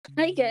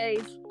Hi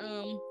guys.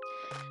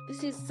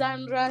 This is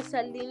Sandra,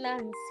 Salina,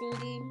 and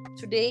Cindy.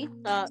 Today,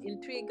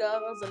 in Three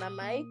Girls on a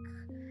Mic,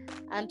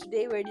 and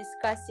today we're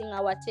discussing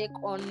our take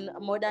on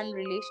modern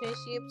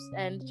relationships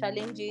and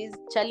challenging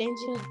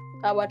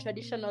our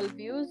traditional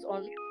views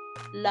on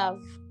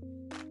love.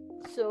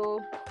 So,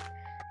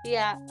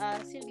 yeah,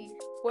 Cindy,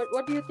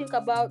 what do you think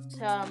about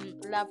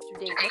love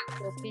today? What's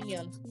your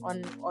opinion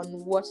on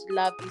what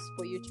love is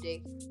for you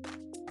today?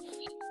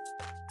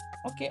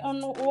 Okay,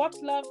 on what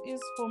love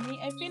is for me,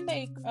 I feel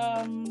like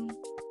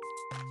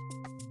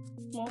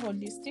more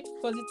holistic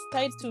because it's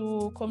tied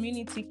to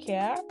community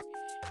care,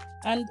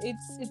 and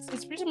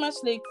it's pretty much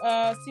like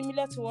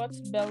similar to what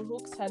Bell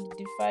Hooks had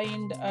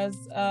defined as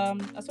a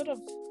sort of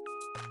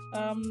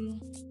um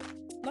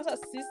not a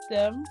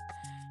system,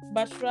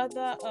 but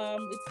rather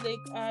it's like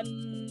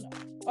an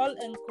all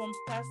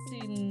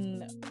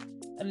encompassing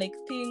like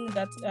thing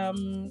that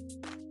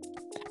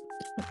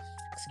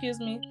excuse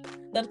me,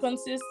 that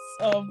consists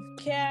of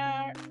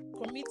care,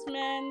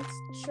 commitment,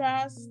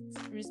 trust,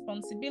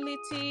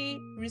 responsibility,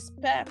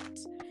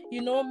 respect,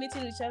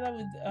 meeting each other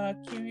with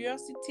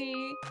curiosity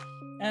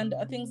and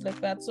things like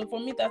that. So for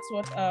me, that's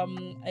what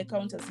I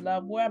count as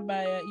love,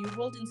 whereby you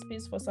hold in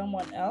space for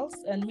someone else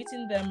and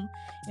meeting them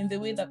in the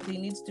way that they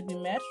need to be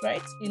met,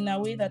 right? In a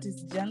way that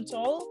is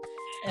gentle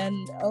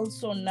and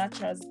also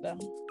nurtures them.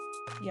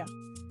 Yeah.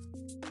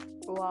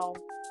 Wow.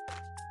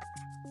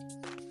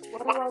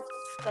 What about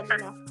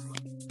Salina?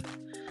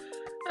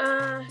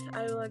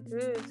 I will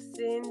agree with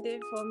Cindy.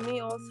 For me,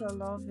 also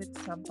love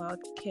it's about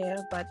care,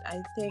 but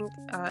I think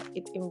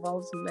it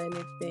involves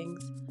many things.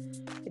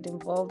 It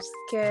involves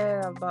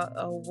care about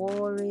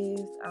worries,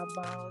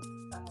 about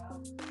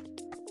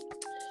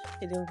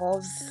it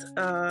involves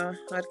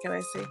what can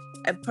I say?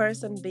 A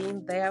person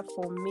being there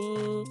for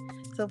me.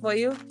 So for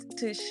you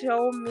to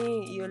show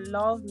me you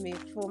love me,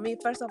 for me,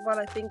 first of all,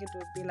 I think it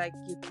would be like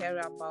you care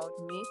about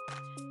me,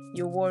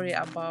 you worry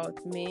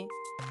about me,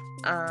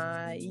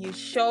 you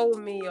show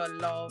me your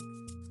love,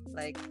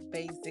 like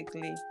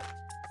basically.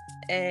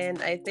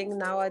 And I think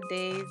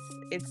nowadays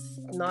it's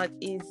not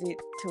easy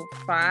to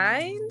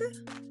find,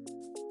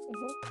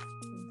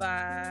 Mm-hmm.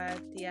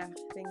 but yeah,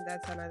 I think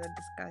that's another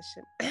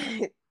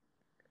discussion.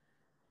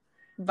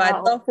 But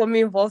Wow. love for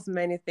me involves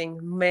many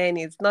things.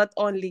 Many. It's not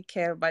only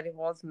care, but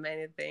involves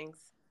many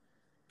things.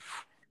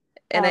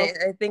 And Wow.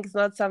 I think it's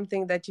not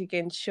something that you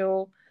can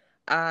show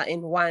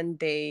in one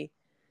day.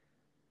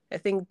 I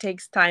think it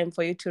takes time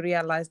for you to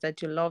realize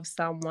that you love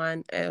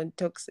someone, and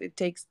it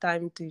takes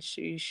time to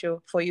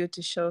show for you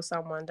to show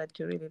someone that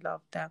you really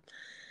love them.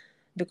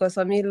 Because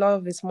for me,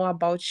 love is more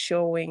about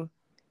showing,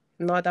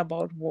 not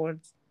about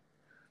words.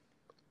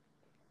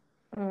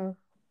 Mm,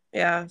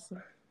 Yeah,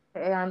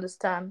 I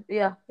understand.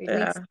 Yeah, it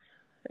yeah, makes.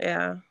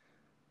 yeah.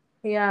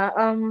 Yeah.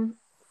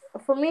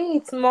 For me,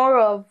 it's more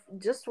of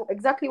just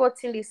exactly what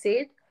Cindy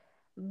said,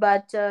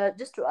 but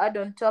just to add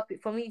on top,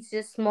 for me, it's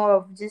just more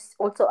of just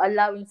also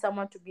allowing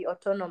someone to be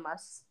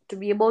autonomous, to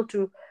be able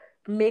to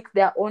make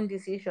their own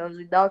decisions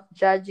without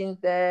judging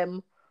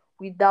them,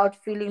 without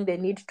feeling the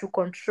need to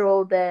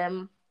control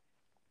them.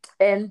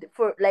 And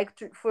for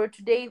for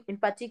today in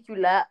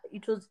particular,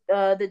 it was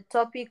the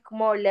topic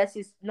more or less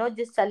is not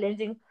just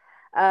challenging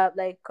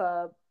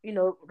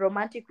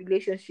romantic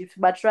relationships,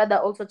 but rather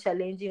also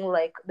challenging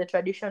like the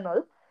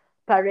traditional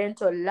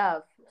parental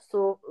love.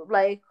 So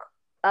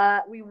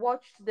we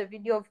watched the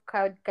video of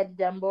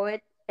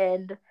Kadijamboet,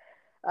 and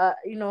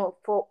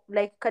for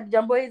like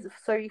Kadijamboet is,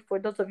 sorry for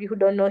those of you who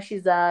don't know,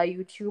 she's a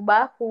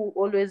YouTuber who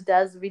always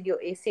does video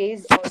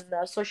essays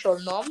on social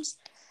norms.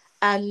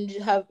 And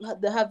her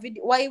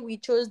video, why we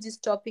chose this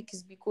topic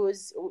is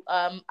because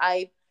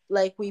I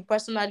like we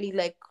personally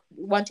like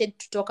wanted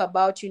to talk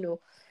about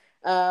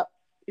uh,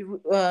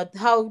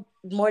 how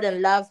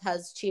modern love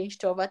has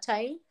changed over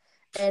time,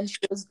 and she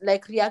was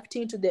like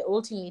reacting to the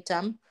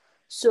ultimatum.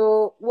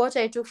 So what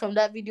I took from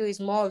that video is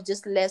more of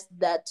just less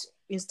that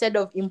instead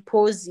of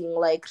imposing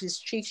like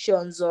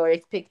restrictions or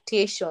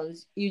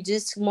expectations, you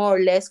just more or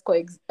less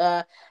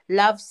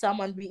love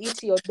someone, be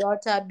it your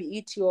daughter, be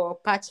it your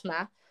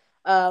partner,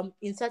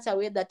 in such a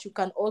way that you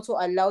can also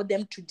allow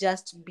them to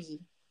just be.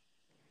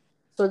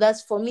 So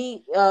that's for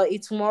me,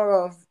 it's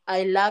more of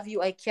I love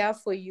you, I care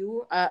for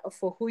you,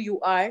 for who you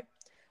are,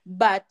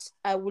 but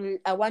I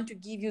want to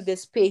give you the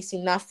space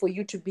enough for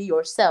you to be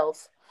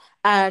yourself.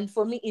 And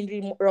for me,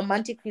 in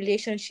romantic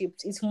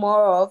relationships, it's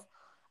more of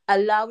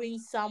allowing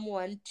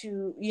someone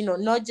to,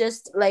 not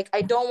just like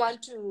I don't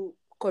want to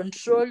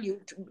control you,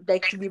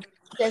 to be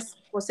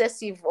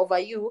possessive over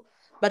you,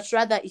 but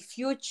rather if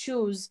you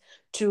choose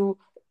to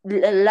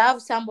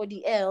love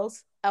somebody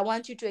else, I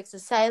want you to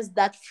exercise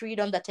that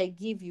freedom that I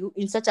give you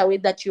in such a way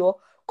that you're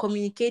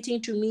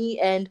communicating to me,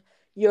 and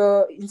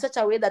you're in such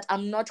a way that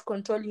I'm not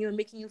controlling you,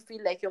 making you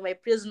feel like you're my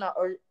prisoner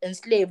or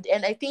enslaved.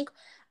 And I think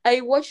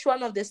I watched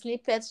one of the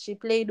snippets she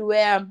played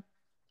where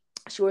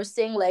she was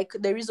saying like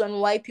the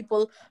reason why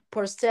people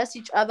possess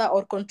each other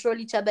or control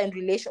each other in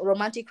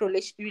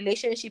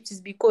relationships is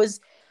because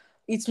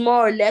it's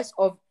more or less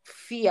of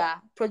fear,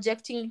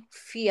 projecting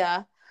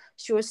fear.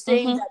 She was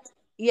saying Mm-hmm. that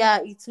yeah,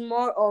 it's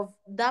more of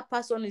that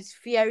person is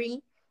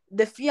fearing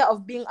the fear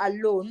of being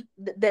alone.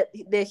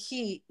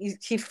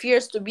 He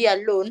fears to be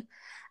alone,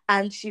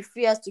 and she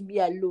fears to be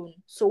alone.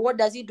 So what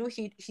does he do?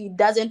 He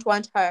doesn't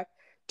want her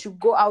to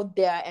go out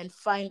there and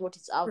find what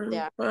is out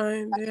there.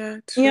 Fine, yeah,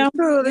 true. Yeah,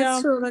 True, that's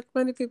yeah, true. Like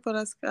many people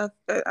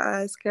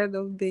are scared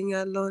of being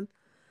alone.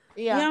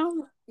 Yeah. yeah,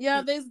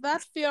 yeah. There's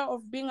that fear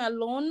of being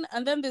alone,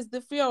 and then there's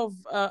the fear of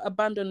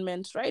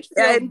abandonment, right?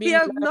 Fear Yeah, of and being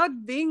fear of left.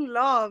 not being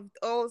loved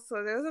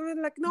also. There's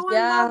something like no one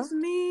Yeah, loves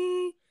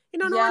me.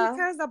 No one yeah,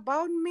 cares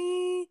about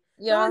me.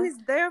 No one yeah. is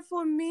there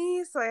for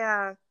me. So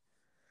yeah.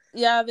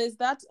 Yeah, there's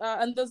that,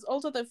 and there's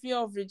also the fear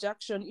of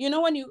rejection.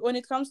 When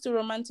it comes to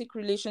romantic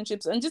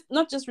relationships, and just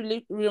not just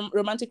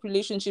romantic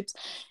relationships,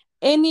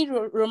 any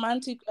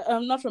romantic,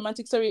 not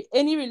romantic, sorry,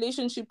 any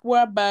relationship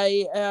whereby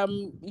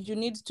you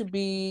need to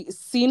be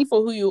seen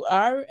for who you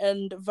are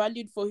and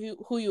valued for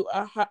who you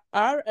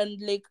are,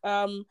 and like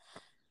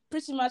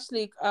pretty much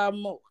like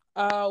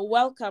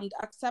welcomed,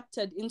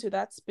 accepted into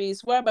that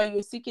space whereby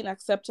you're seeking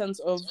acceptance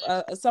of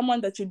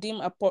someone that you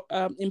deem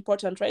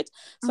important, right?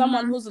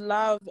 Someone Mm-hmm. whose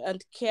love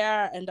and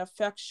care and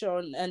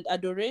affection and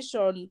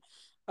adoration,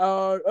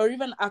 or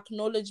even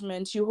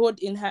acknowledgement you hold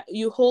in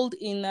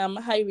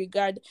high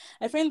regard.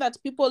 I find that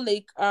people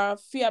like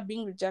fear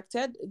being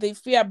rejected. They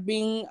fear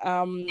being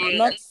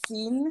not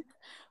seen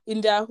in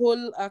their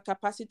whole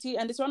capacity,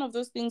 and it's one of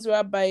those things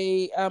whereby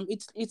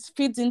it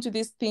feeds into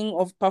this thing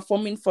of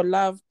performing for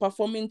love,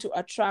 performing to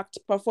attract,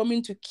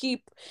 performing to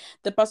keep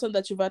the person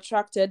that you've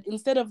attracted,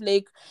 instead of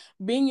like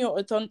being your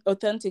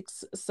authentic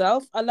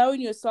self,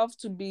 allowing yourself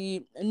to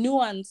be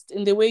nuanced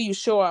in the way you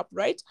show up,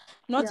 right?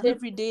 Not Yeah.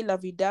 everyday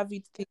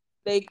lovey-dovey thing.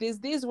 Like there's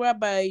days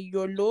whereby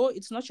you're low,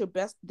 it's not your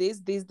best days.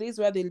 There's days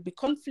where there'll be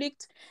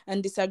conflict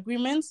and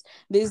disagreements.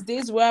 There's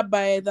days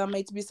whereby there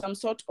might be some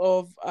sort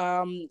of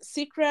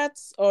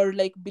secrets or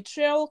like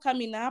betrayal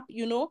coming up.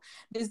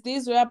 There's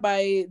days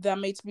whereby there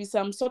might be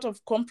some sort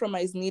of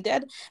compromise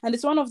needed, and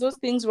it's one of those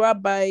things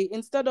whereby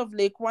instead of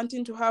like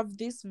wanting to have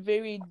this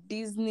very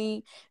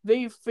Disney,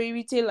 very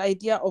fairy tale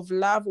idea of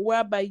love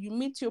whereby you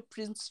meet your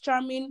Prince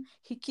Charming,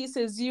 he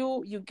kisses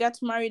you, you get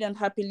married and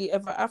happily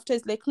ever after,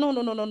 it's like no,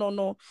 no, no, no, no,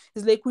 no.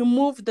 It's like we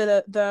move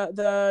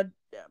the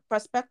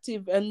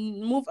perspective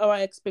and move our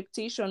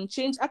expectation,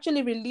 change,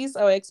 actually release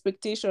our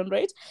expectation,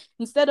 right?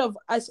 Instead of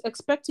us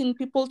expecting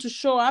people to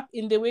show up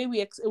in the way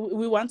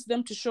we want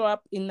them to show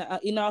up in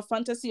our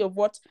fantasy of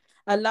what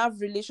a love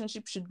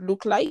relationship should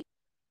look like,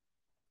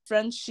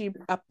 friendship,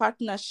 a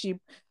partnership,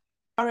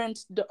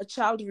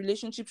 parent-child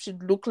relationship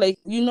should look like.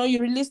 You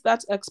release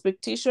that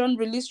expectation,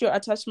 release your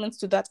attachments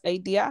to that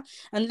idea,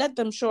 and let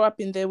them show up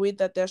in the way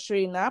that they're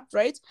showing up,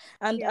 right?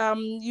 And Yeah.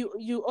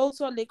 you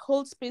also like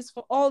hold space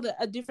for all the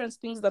different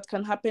things that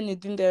can happen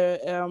within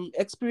the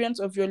experience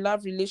of your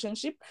love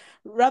relationship,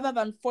 rather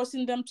than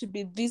forcing them to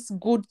be this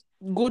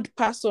good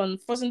person,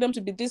 forcing them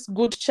to be this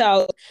good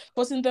child,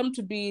 forcing them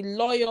to be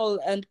loyal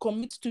and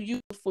commit to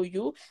you for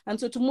you. And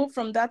so to move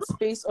from that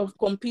space of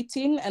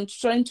competing and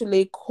trying to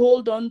like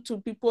hold on to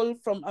people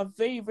from a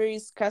very, very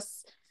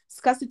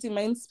scarcity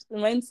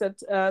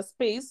mindset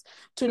space,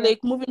 to Yeah.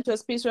 like move into a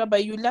space whereby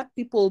you let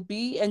people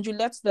be and you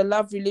let the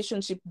love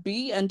relationship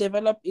be and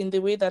develop in the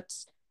way that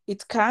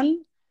it can,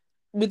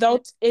 Yeah.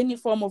 without any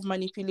form of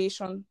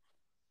manipulation.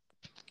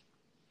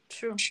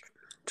 True.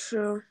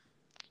 True.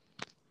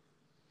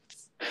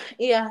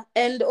 Yeah,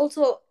 and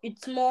also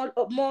it's more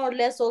or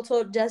less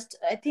also just,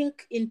 I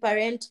think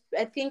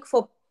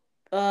for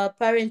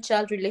parent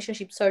child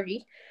relationship,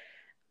 sorry.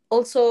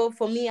 Also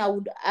for me, I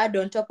would add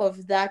on top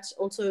of that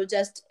also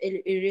just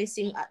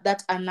erasing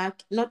that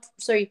not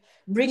sorry,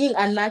 bringing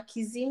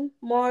anarchism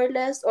more or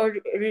less, or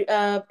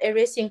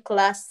erasing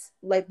class,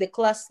 like the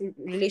class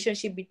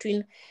relationship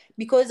between,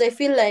 because I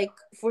feel like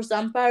for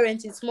some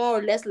parents it's more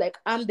or less like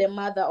I'm the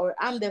mother or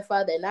I'm the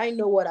father and I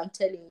know what I'm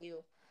telling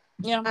you.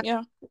 Yeah, And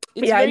yeah.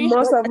 It's Yeah, in very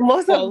most of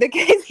hierarchical. the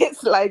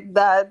cases like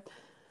that.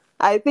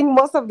 I think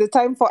most of the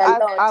time for a us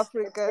lot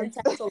Africans,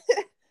 entitled.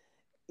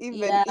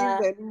 even Yeah,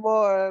 even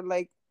more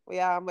like,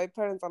 yeah, my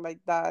parents are like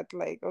that.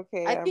 Like, I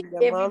okay, think I'm the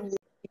every mom.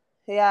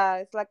 Yeah,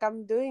 it's like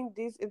I'm doing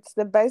this. It's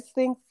the best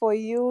thing for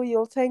you.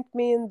 You'll thank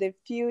me in the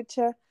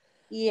future.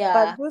 But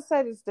yeah, who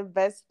said it's the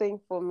best thing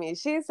for me?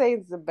 She says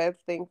it's the best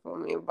thing for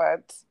me,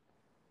 but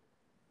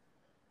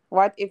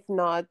what if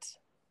not?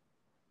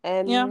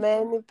 Yeah, And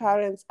many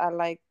parents are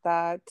like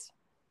that.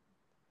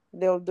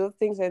 They'll do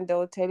things and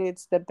they'll tell you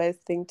it's the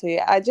best thing to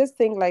you. I just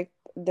think like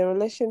the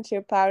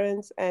relationship,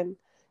 parents and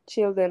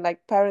children,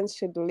 like parents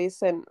should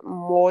listen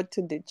more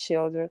to the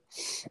children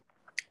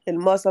and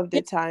most of yeah.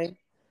 the time,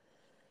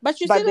 But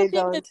you see but the they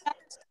thing with don't. that.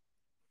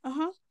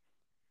 Uh-huh.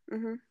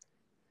 Hmm.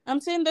 I'm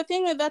saying the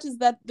thing with that is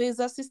that there's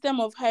a system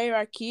of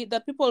hierarchy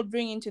that people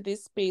bring into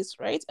this space,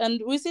 right?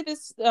 And we see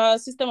this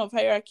system of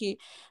hierarchy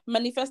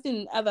manifesting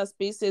in other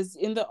spaces.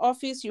 In the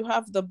office, you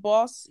have the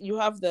boss, you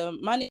have the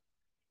manager,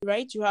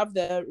 right? You have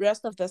the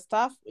rest of the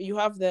staff, you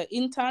have the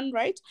intern,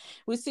 right?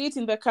 We see it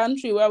in the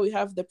country where we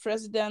have the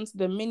president,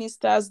 the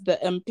ministers, the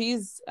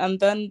MPs, and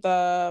then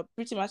the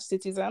pretty much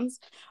citizens,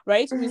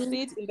 right? We Mhm.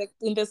 see it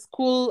in the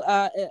school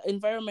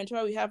environment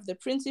where we have the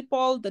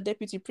principal, the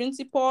deputy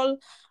principal,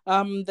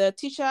 the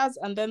teachers,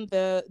 and then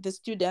the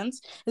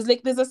students. It's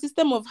like there's a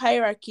system of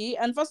hierarchy,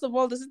 and first of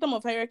all, the system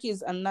of hierarchy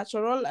is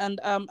unnatural, and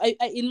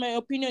in my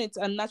opinion, it's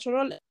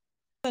unnatural.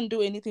 Doesn't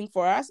do anything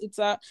for us. It's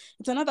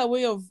another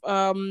way of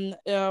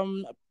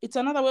it's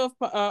another way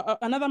of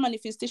another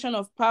manifestation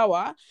of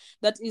power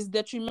that is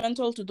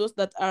detrimental to those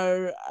that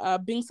are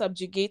being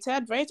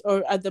subjugated, right,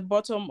 or at the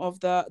bottom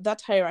of the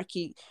that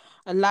hierarchy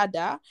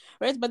ladder,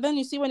 right? But then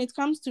you see, when it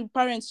comes to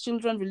parents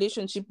children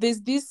relationship,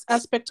 there's this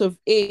aspect of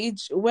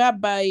age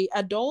whereby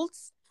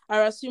adults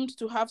are assumed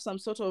to have some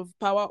sort of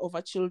power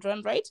over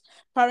children, right?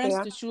 Parents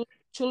Yeah. to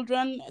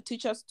children,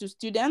 teachers to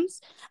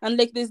students, and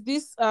like there's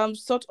this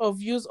sort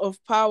of use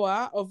of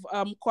power, of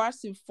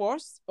coercive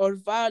force or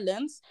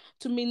violence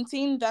to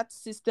maintain that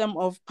system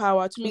of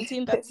power, to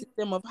maintain that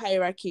system of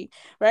hierarchy,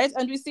 right?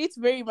 And we see it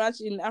very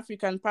much in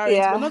African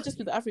parents, but Yeah. not just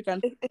with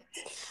African,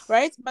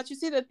 right? But you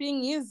see, the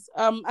thing is,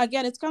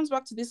 again, it comes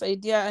back to this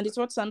idea, and it's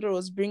what Sandra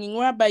was bringing,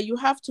 whereby you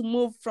have to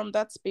move from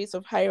that space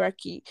of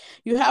hierarchy.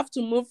 You have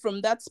to move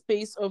from that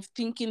space of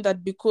thinking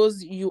that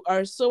because you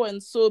are so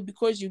and so,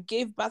 because you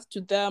gave birth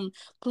to them,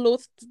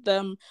 clothed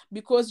them,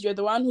 because you're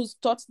the one who's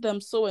taught them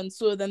so and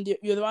so, then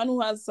you're the one who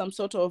has some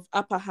sort of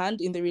upper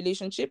hand in the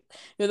relationship.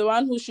 You're the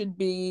one who should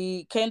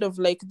be kind of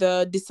like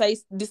the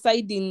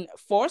deciding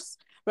force,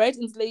 right?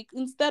 It's like,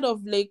 instead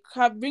of like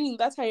bringing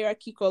that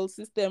hierarchical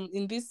system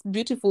in this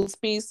beautiful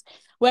space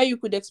where you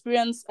could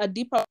experience a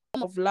deeper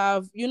form of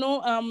love,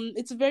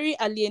 it's very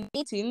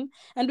alienating.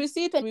 And we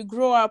see it, and we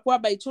grow up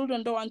whereby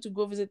children don't want to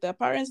go visit their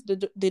parents.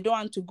 They don't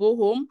want to go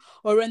home,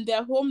 or when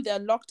they're home, they're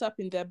locked up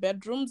in their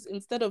bedrooms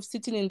instead of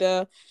sitting in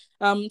the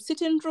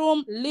sitting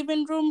room,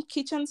 living room,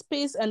 kitchen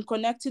space, and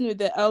connecting with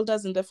the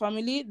elders in the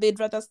family. They'd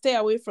rather stay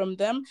away from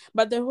them.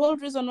 But the whole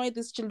reason why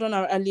these children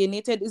are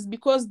alienated is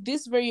because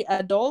these very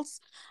adults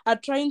are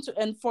trying to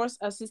enforce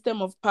a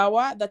system of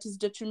power that is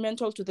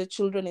detrimental to the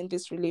children in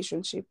this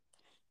relationship.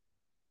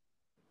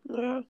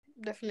 Yeah.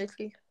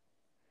 Definitely.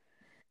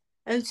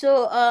 And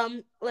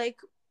so,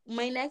 like,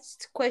 my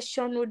next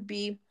question would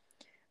be,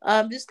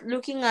 just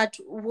looking at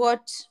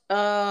what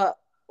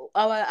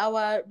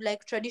our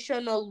like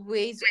traditional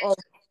ways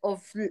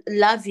of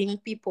loving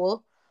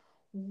people.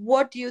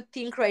 What do you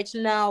think right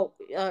now,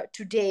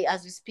 today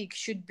as we speak,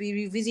 should be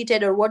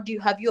revisited, or what do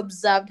you have you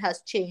observed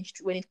has changed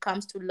when it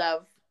comes to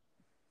love?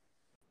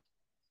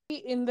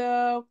 In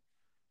the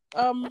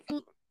um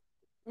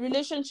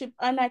relationship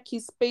anarchy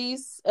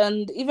space,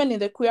 and even in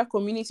the queer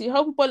community,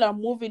 how people are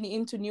moving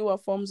into newer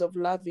forms of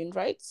loving,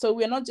 right? So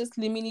we're not just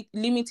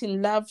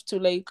limiting love to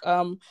like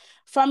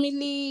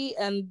family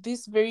and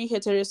this very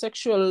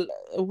heterosexual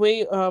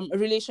way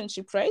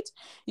relationship, right?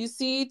 You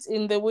see it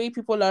in the way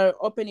people are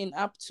opening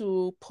up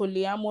to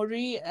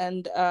polyamory,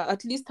 and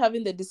at least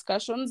having the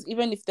discussions,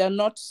 even if they're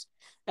not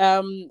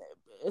um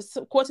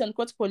quote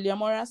unquote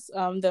polyamorous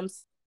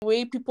themselves.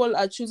 Way people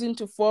are choosing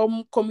to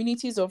form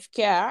communities of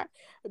care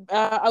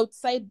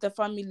outside the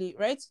family,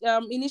 right?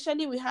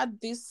 Initially, we had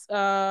this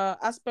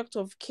aspect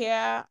of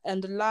care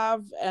and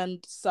love and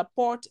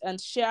support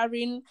and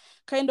sharing,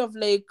 kind of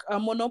like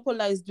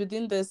monopolized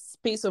within the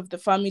space of the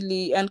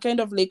family, and kind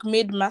of like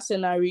made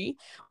mercenary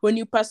when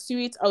you pursue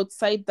it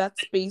outside that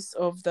space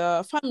of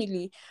the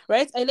family,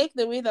 right? I like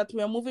the way that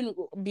we are moving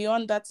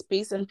beyond that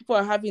space, and people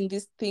are having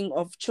this thing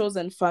of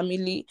chosen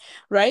family,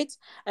 right?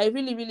 I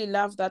really, really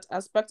love that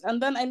aspect.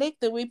 And then I like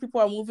the way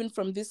people are moving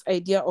from this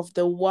idea of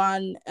the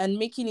one and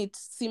making it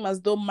seem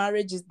as though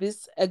marriage is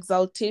this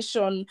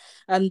exaltation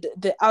and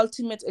the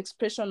ultimate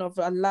expression of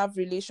a love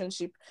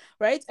relationship,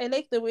 right? I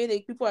like the way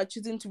that people are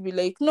choosing to be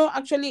like, no,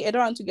 actually, I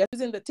don't want to get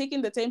using the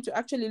taking the time to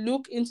actually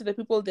look into the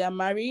people they are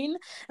marrying.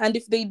 And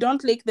if they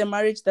don't like the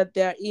marriage that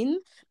they're in,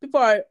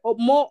 people are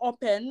more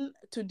open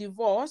to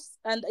divorce.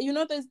 And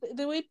there's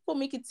the way people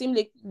make it seem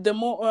like the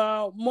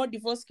more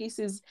divorce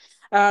cases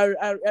are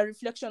a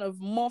reflection of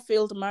more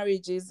failed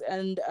marriages.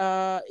 And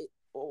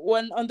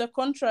when on the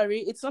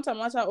contrary, it's not a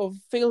matter of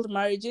failed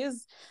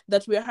marriages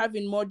that we're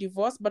having more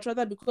divorce, but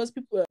rather because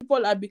people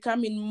are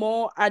becoming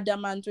more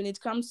adamant when it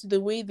comes to the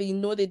way they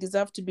know they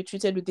deserve to be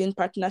treated within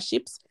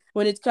partnerships,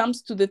 when it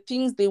comes to the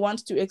things they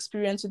want to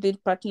experience within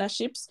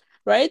partnerships,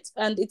 right?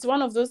 And it's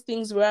one of those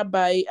things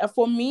whereby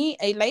for me,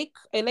 I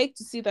like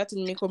to see that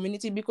in my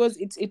community, because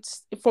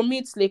it's for me,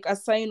 it's like a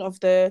sign of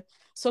the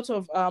sort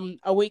of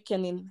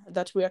awakening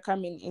that we are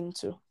coming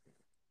into.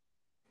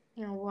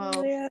 Oh,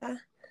 wow. Yeah.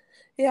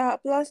 Yeah,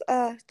 plus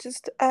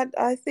just add,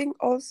 I think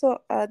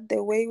also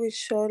the way we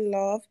show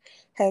love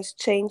has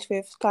changed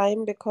with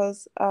time,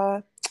 because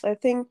I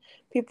think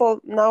people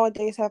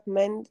nowadays have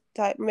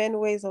many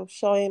ways of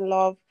showing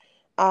love.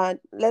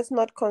 Let's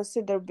not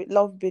consider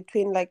love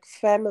between like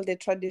family, the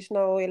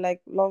traditional way,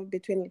 like love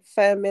between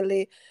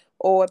family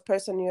or a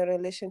person in your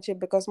relationship,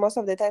 because most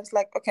of the times,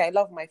 like, okay, I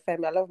love my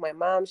family, I love my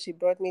mom, she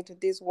brought me to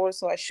this world,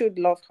 so I should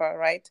love her,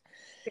 right?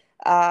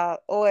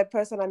 Or a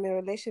person I'm in a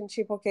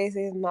relationship, okay, this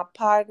is my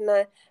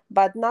partner.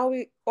 But now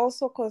we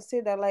also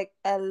consider like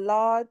a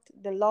lot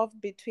the love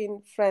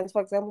between friends.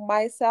 For example,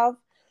 myself,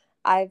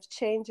 I've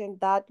changed in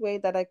that way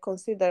that I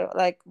consider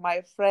like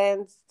my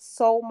friends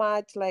so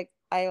much, like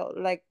I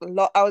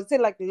would say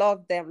like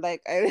love them,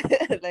 like I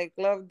like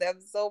love them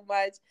so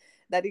much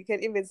that you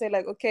can even say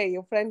like, okay,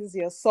 your friend is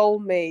your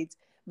soulmate.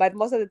 But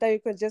most of the time you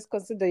can just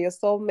consider your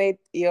soulmate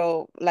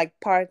your like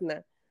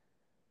partner.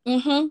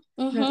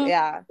 Mm-hmm. Mm-hmm.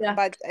 Yeah, Yeah.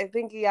 but I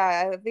think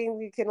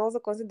we can also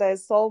consider a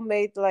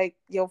soulmate like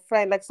your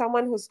friend, like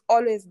someone who's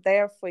always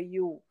there for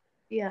you.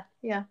 Yeah.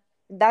 Yeah.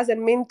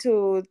 Doesn't mean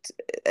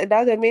it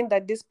doesn't mean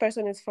that this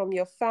person is from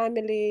your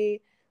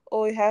family,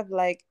 or you have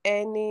like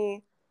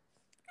any,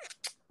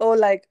 or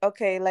like,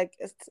 okay, like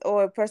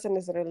or a person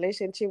is in a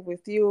relationship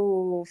with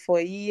you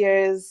for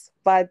years.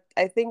 But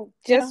I think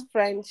Yeah. just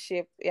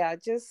friendship, yeah,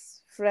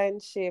 just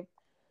friendship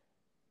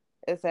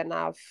is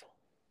enough.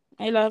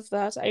 I love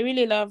that. I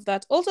really love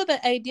that. Also,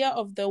 the idea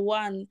of the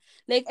one,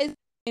 like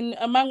in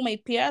among my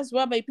peers,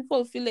 whereby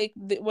people feel like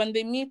when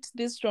they meet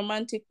this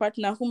romantic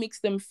partner who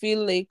makes them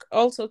feel like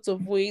all sorts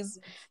of ways,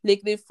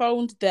 like they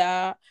found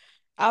their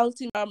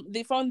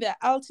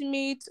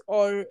ultimate,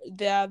 or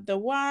they're the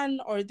one,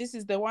 or this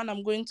is the one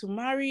I'm going to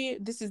marry.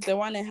 This is the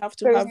one I have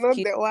to There's have not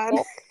kids the one.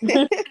 for.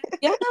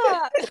 Yeah.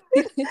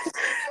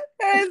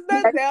 There's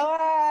not That, the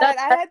one. that,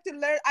 I that, had to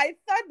learn. I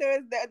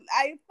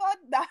thought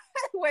that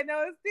when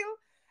I was still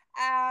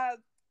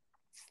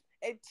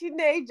a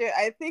teenager.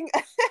 I think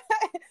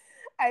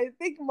I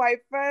think my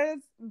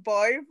first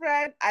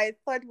boyfriend, I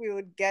thought we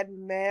would get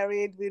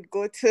married, we'd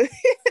go to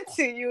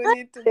to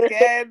uni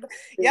together.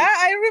 Yeah,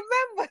 I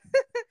remember.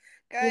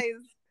 guys,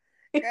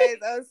 guys,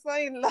 I was so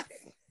in love.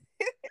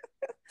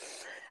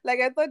 Like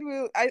I thought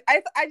I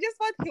just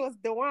thought he was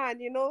the one,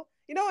 you know.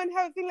 You know, when you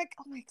have a feel like,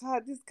 oh my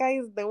god, this guy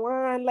is the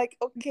one. Like,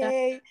 Yeah.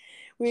 okay,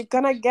 we're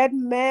gonna get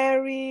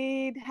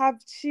married,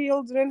 have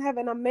children, have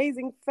an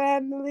amazing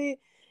family,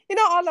 you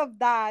know, all of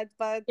that.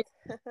 But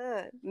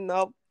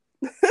nope,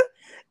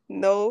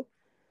 no,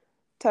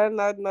 turned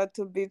out not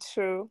to be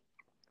true.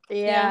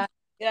 Yeah. yeah.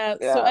 Yeah,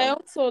 so I Yeah,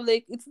 also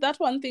like it's that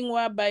one thing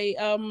whereby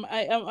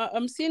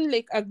I'm seeing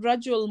like a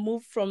gradual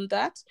move from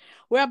that,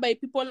 whereby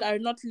people are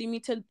not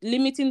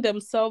limiting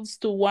themselves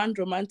to one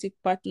romantic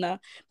partner.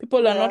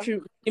 People are yeah. not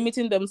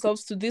limiting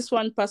themselves to this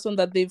one person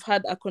that they've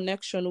had a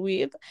connection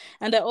with.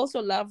 And I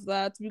also love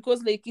that,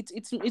 because like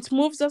it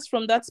moves us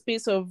from that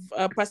space of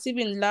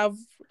perceiving love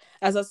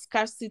as a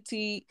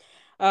scarcity,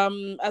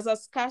 as a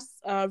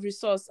scarce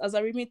resource, as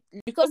a remit,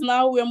 because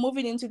now we're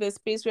moving into the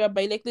space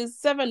whereby like there's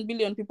 7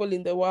 billion people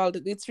in the world.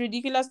 It's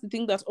ridiculous to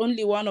think that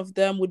only one of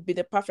them would be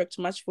the perfect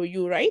match for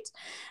you, right?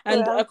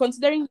 And Yeah.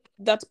 considering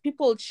that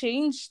people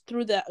change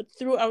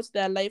throughout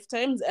their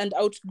lifetimes and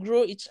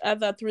outgrow each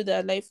other through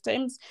their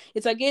lifetimes,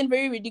 it's again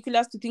very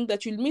ridiculous to think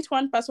that you'll meet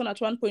one person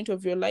at one point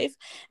of your life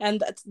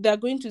and that they're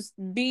going to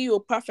be your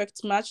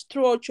perfect match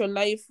throughout your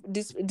life,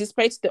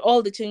 despite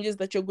all the changes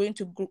that you're going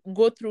to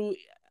go through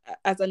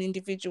as an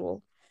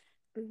individual.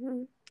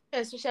 Mm-hmm.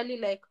 Especially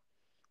like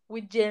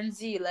with Gen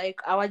Z,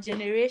 like our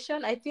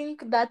generation, I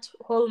think that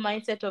whole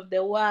mindset of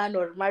the one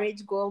or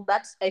marriage goal,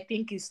 that I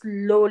think is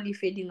slowly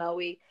fading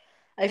away.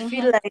 I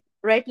feel Mm-hmm. like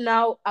right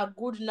now a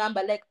good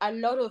number, like a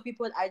lot of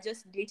people are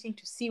just dating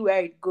to see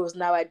where it goes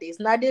nowadays.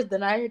 Nowadays the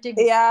narrative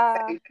is Yeah,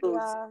 where it goes.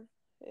 yeah,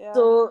 yeah.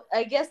 So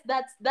I guess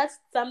that's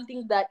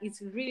something that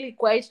is really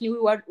quite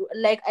new. What,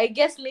 like, I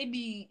guess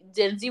maybe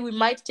Gen Z, we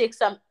might take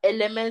some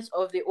elements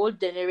of the old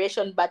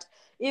generation, but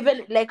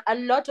even like a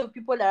lot of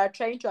people are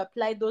trying to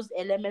apply those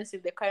elements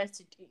in the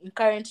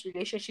current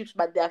relationships,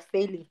 but they are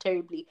failing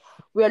terribly.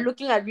 We are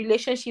looking at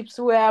relationships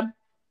where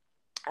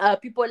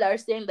people are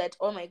saying that,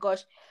 oh my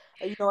gosh,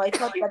 I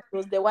thought that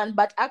was the one,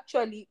 but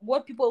actually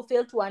what people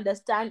fail to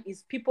understand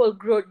is people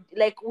grow.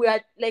 Like, we are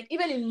like,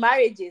 even in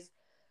marriages,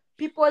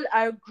 people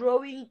are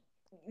growing.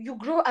 You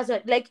grow as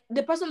a, like,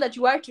 the person that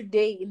you are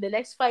today, in the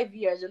next 5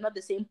 years you're not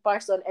the same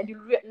person. And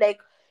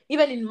like,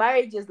 even in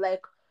marriages,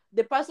 like,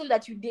 the person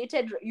that you date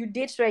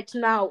right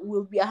now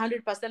will be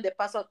 100% the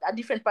person, a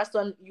different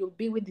person you'll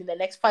be with in the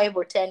next 5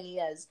 or 10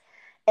 years.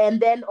 And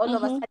then all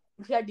of a Mm-hmm. sudden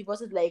you hear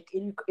divorces, like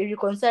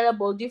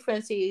irreconcilable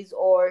differences,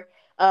 or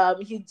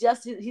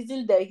he's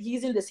in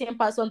the same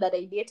person that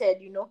I dated.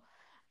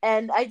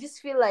 And I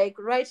just feel like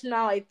right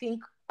now, I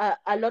think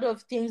a lot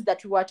of things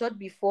that we were taught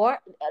before,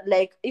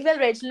 like even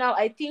right now,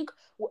 I think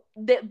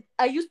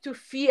I used to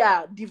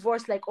fear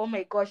divorce, like, oh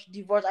my gosh,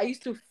 divorce, I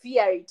used to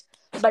fear it.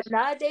 But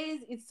nowadays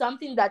it's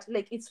something that,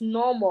 like, it's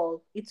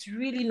normal, it's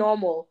really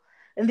normal.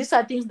 And these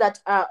are things that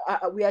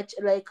we are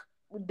like,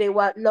 they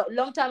were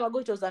long time ago,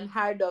 it was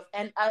unheard of.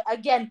 And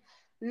again,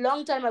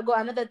 long time ago,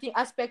 another thing,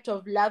 aspect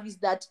of love, is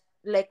that,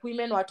 like,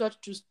 women were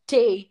taught to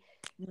stay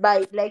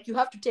by, like, you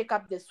have to take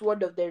up the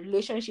sword of the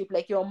relationship.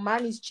 Like, your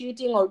man is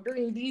cheating or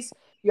doing this,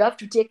 you have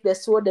to take the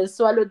sword and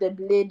swallow the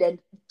blade and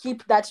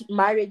keep that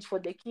marriage for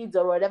the kids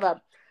or whatever.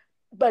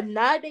 But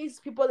nowadays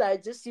people are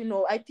just,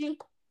 I think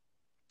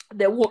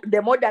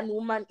the modern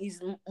woman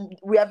is,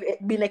 we have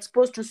been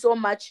exposed to so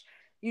much,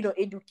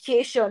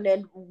 education,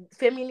 and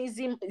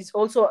feminism is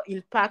also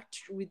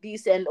impact with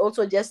this, and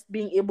also just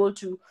being able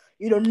to,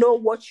 know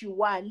what you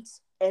want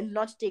and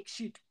not take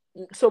shit.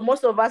 So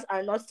most of us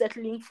are not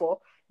settling for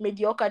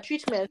mediocre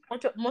treatment.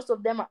 Most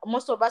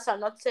of us are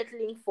not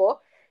settling for,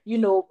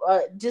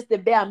 just the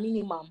bare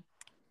minimum.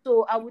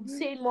 So I would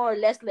say more or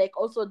less, like,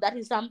 also that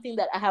is something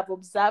that I have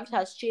observed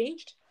has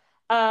changed.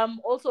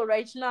 Also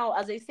right now,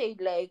 as I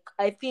said, like,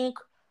 I think,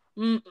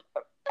 mm,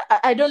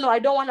 I don't know, I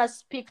don't want to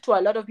speak to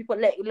a lot of people,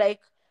 like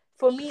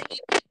for me,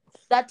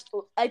 that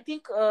I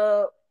think,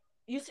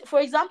 you see, for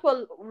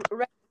example,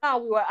 right now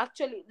we were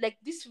actually like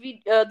this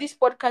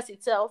podcast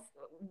itself,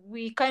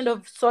 we kind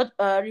of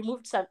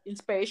removed some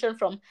inspiration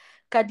from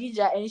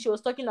Khadija, and she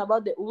was talking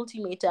about the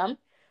ultimatum,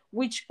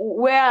 which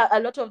where a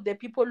lot of the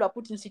people were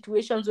put in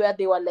situations where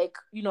they were, like,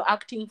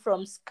 acting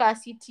from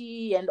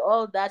scarcity and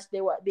all that.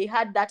 They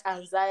had that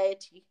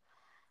anxiety.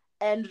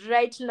 And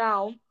right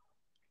now,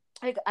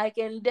 like, I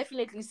can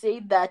definitely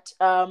say that,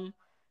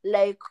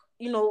 like,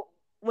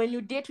 when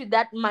you date with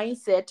that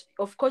mindset,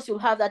 of course you'll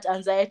have that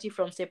anxiety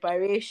from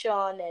separation,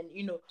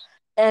 and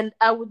and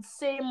I would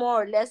say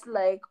more or less,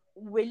 like,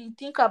 when you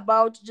think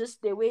about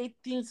just the way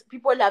things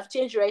people have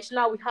changed right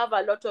now, we have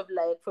a lot of,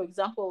 like, for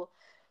example,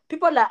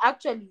 people are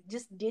actually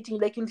just dating.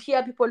 Like, you'll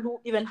hear people who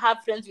even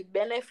have friends with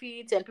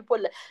benefits, and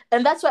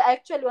and that's why I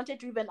actually wanted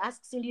to even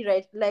ask Cindy,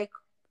 right? Like,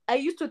 I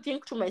used to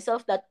think to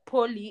myself that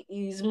poly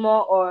is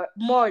more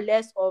or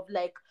less of,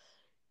 like,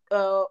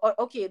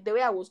 okay, the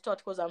way I was taught,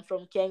 because I'm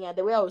from Kenya,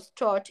 the way I was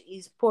taught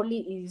is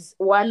poly is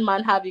one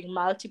man having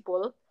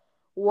multiple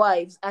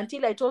wives,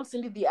 until I told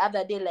Cindy the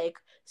other day, like,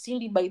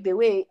 Cindy, by the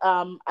way,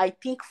 I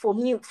think for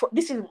me,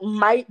 this is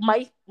my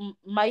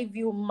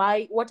view,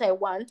 my what I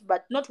want,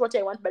 but not what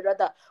I want, but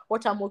rather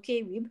what I'm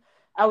okay with.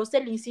 I was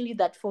telling Cindy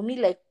that for me,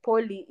 like,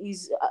 poly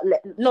is,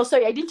 like, no,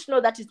 sorry, I didn't know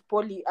that is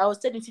poly. I was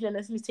telling Cindy,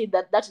 and Cindy said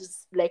that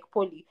is like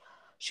poly.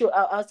 Sure,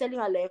 I was telling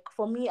her, like,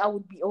 for me, I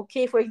would be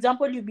okay. For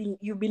example,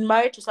 you've been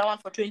married to someone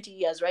for 20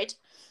 years, right?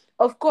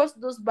 Of course,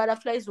 those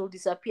butterflies will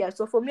disappear.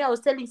 So for me, I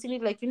was telling Cindy,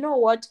 like, you know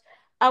what?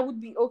 I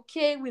would be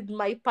okay with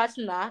my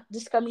partner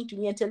just coming to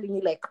me and telling me,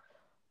 like,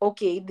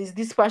 okay, there's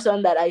this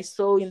person that I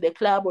saw in the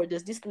club, or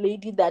there's this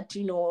lady that,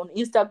 on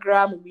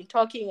Instagram we've been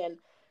talking, and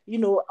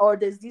or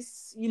there's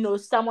this,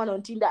 someone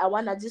on Tinder. I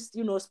wanna just,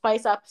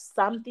 spice up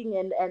something,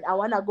 and I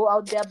wanna go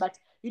out there, but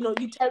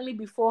you tell me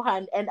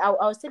beforehand. And I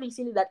was telling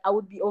Cindy that I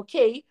would be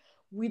okay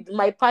with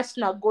my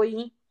partner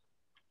going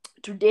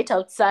to date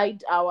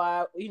outside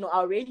our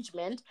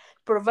arrangement,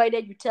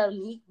 provided you tell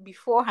me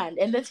beforehand.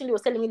 And then Cindy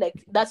was telling me,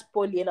 like, that's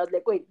poly, and I was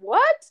like, wait,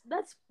 what?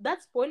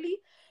 That's poly?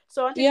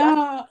 So I wanted to ask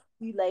Yeah,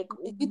 you, like,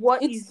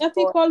 what it's is your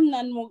ethical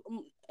non.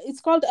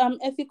 It's called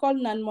ethical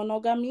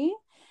non-monogamy.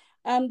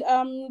 And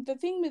the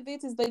thing with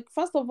it is, like,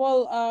 first of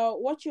all,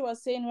 what you were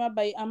saying,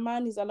 whereby a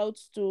man is allowed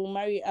to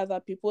marry other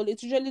people,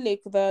 it's usually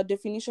like the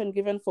definition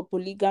given for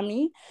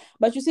polygamy.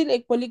 But you see,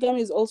 like, polygamy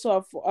is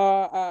also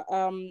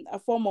a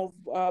form of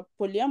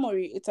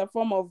polyamory. It's a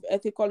form of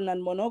ethical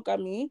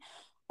non-monogamy.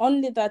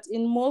 Only that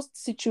in most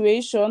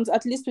situations,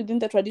 at least within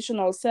the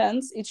traditional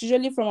sense, it's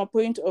usually from a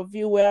point of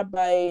view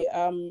whereby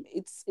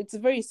it's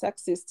very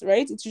sexist,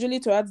 right? It's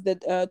usually to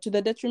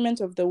the detriment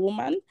of the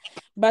woman.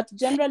 But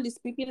generally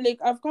speaking, like,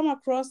 I've come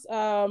across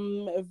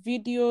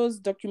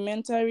videos,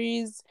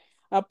 documentaries,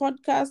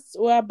 podcasts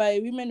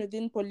whereby women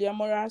within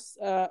polygamous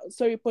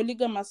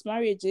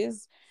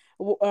marriages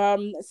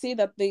say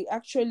that they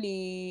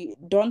actually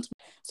don't.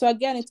 So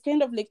again, it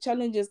kind of like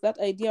challenges that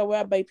idea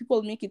whereby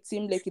people make it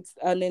seem like it's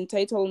an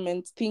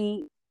entitlement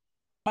thing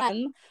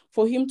man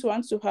for him to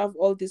want to have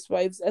all these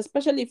wives,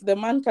 especially if the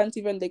man can't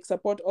even like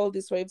support all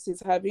these wives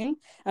he's having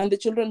and the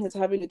children he's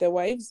having with the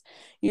wives,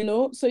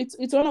 So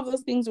it's one of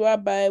those things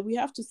whereby we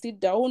have to sit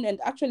down and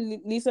actually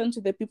listen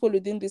to the people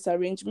within this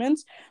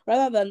arrangement,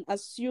 rather than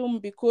assume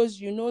because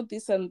you know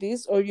this and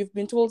this, or you've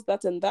been told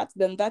that and that,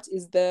 then that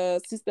is the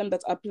system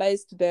that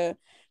applies to the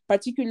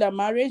particular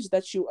marriage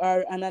that you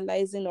are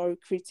analyzing or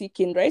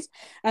critiquing, right?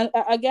 And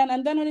again,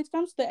 and then when it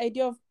comes to the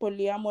idea of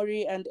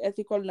polyamory and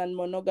ethical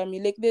non-monogamy,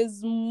 like,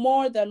 there's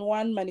more than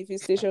one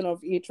manifestation of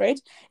it, right?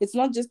 It's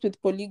not just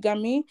with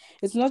polygamy.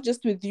 It's not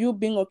just with you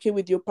being okay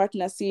with your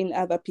partner seeing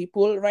other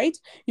people, right?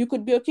 You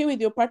could be okay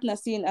with your partner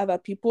seeing other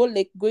people,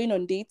 like going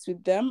on dates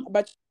with them,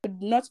 but you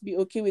would not be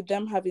okay with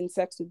them having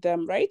sex with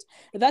them, right?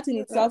 That in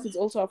itself is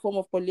also a form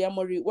of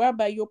polyamory,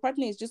 whereby your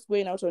partner is just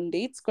going out on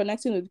dates,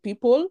 connecting with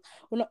people,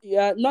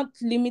 not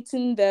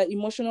limiting the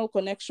emotional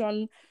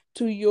connection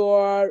to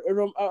your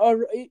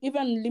or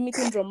even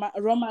limiting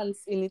romance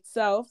in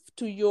itself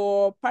to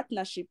your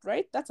partnership,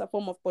 right? That's a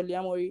form of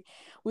polyamory.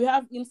 We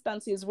have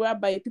instances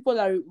whereby people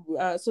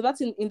are so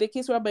that's in the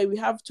case whereby we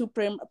have two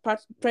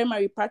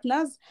primary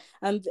partners,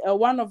 and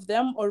one of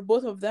them or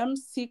both of them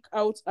seek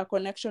out a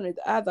connection with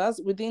others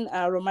within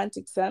a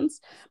romantic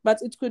sense, but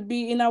it could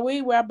be in a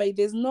way whereby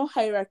there's no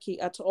hierarchy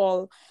at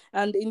all.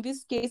 And in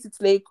this case,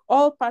 it's like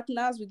all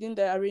partners within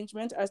the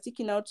arrangement are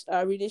seeking out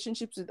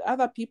relationships with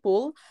other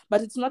people,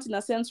 but it's not in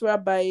a sense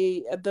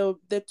whereby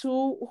the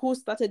two who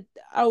started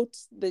out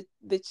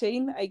the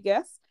chain, I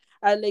guess,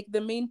 are like the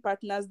main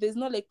partners. There's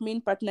no like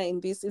main partner in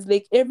this. It's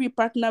like every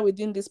partner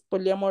within this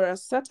polyamorous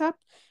setup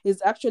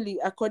is actually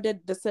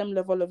accorded the same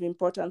level of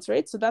importance,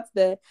 right? So that's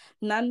the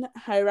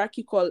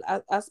non-hierarchical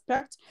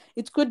aspect.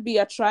 It could be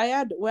a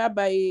triad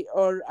whereby,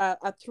 or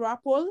a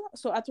throuple.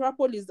 So a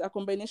throuple is a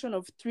combination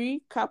of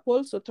three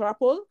couples, so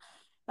throuple.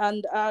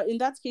 And in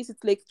that case,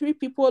 it's like three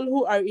people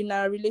who are in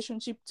a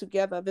relationship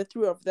together, the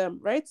three of them,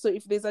 right? So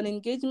if there's an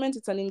engagement,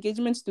 it's an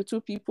engagement to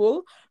two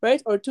people, right?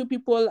 Or two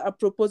people are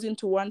proposing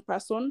to one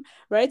person,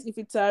 right? If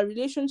it's a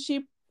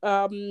relationship,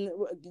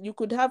 you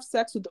could have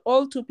sex with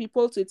all two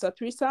people, so it's a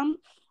threesome.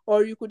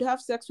 Or you could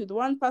have sex with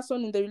one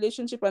person in the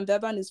relationship and the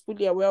other one is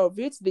fully aware of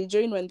it. They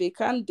join when they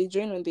can, they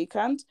join when they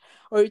can't.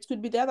 Or it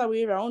could be the other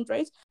way around,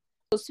 right?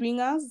 So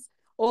swingers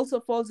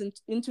also falls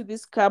into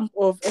this camp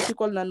of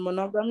ethical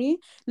non-monogamy.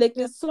 Like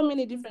Yeah. there's so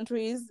many different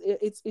ways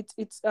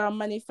it's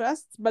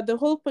manifests, but the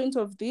whole point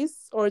of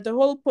this, or the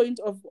whole point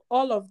of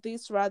all of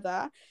this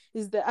rather,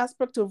 is the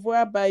aspect of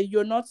whereby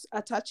you're not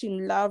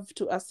attaching love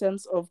to a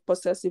sense of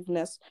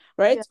possessiveness,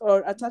 Yeah. right?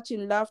 Or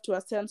attaching love to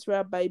a sense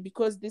whereby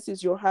because this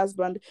is your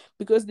husband,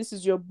 because this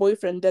is your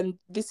boyfriend, then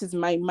this is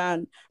my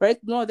man, right?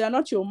 No, they're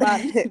not your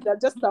man. They're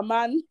just a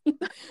man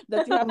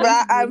that you happen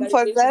Bruh, to be in I'm a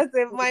relationship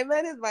possessive. with. My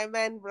man is my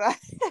man, bruh.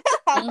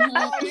 I'm Mhm.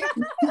 sorry.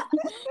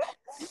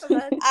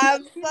 That's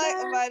I'm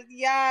sorry, nice. but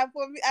yeah,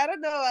 for me, I don't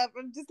know.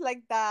 I'm just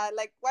like that.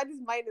 Like, what is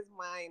mine is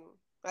mine.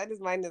 What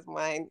is mine is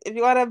mine. If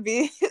you wanna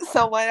be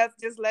someone else,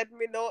 just let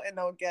me know and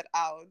I'll get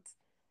out.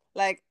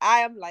 Like, I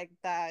am like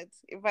that.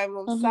 If I'm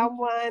with Mhm.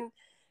 someone,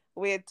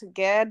 we're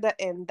together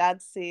and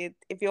that's it.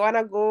 If you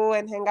wanna go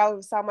and hang out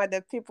with some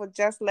other people,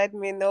 just let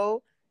me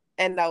know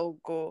and I'll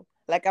go.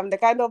 Like, I'm the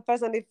kind of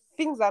person, if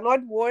things are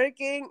not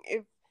working,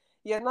 if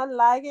you're not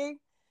liking,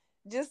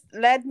 just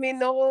let me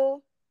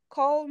know.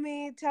 Call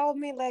me, tell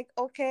me, like,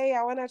 okay,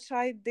 I want to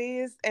try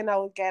this and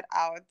I'll get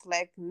out.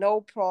 Like,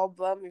 no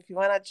problem. If you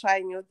want to try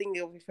new thing,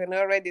 if you're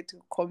not ready to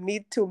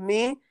commit to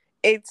me,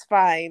 it's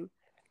fine.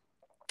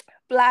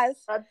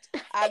 Plus, But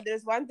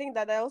there's one thing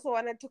that I also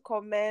wanted to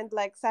comment,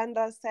 like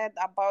Sandra said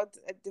about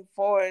a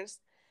divorce.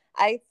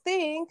 I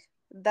think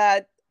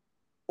that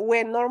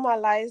we're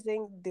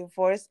normalizing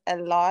divorce a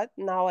lot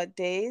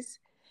nowadays,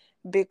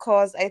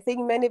 because I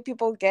think many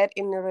people get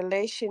in a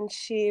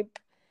relationship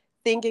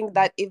thinking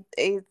that if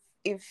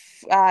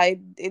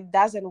it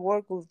doesn't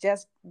work, we'll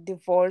just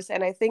divorce.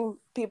 And I think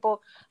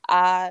people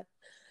are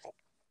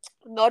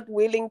not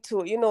willing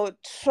to,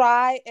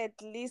 try at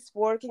least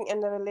working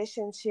in a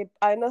relationship.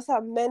 I know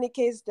some many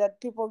cases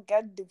that people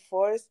get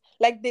divorced,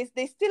 like they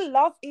still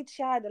love each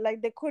other,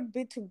 like they could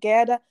be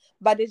together,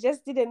 but they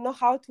just didn't know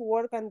how to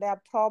work on their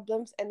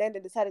problems, and then they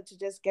decided to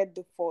just get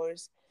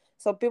divorced.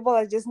 So people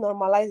are just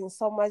normalizing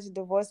so much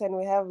divorce, and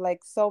we have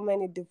like so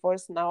many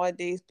divorce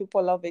nowadays.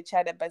 People love each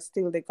other, but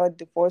still they got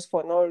divorced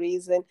for no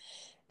reason,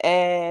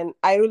 and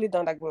I really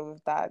don't agree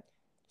with that.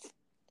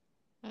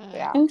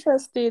 Yeah.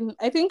 Interesting.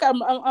 I think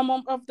I'm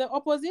of the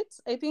opposite.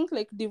 I think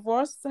like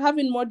divorce,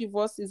 having more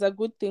divorce is a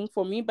good thing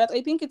for me, but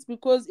I think it's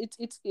because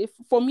it's if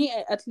for me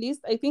at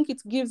least, I think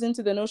it gives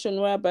into the notion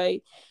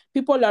whereby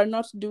people are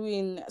not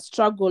doing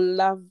struggle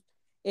love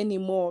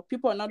anymore.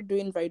 People are not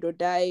doing ride or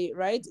die,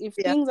 right? If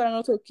yeah, things are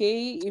not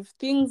okay, if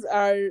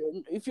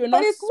you're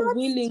But not it's not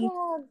willing,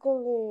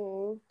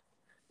 struggling.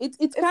 it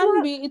It's can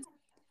not. be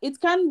it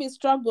can be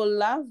struggle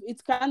love.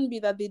 It can be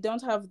that they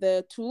don't have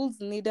the tools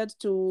needed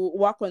to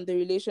work on the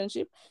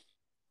relationship.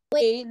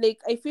 Like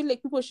I feel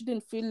like people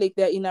shouldn't feel like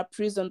they're in a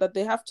prison, that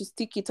they have to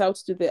stick it out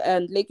to the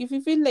end. Like if you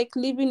feel like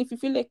leaving, if you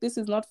feel like this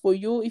is not for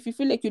you, if you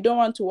feel like you don't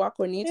want to work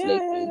on it, Yeah,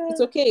 like yeah, it's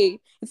yeah. okay.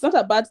 It's not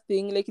a bad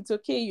thing. Like it's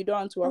okay, you don't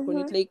want to work on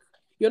it. Mm-hmm. Like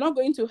you're not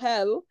going to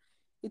hell.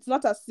 It's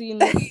not a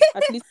sin,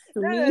 at least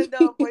to No, no, me.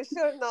 no, for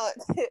sure not.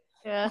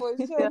 yeah, For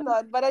sure yeah,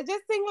 not. But I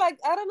just think, like,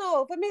 I don't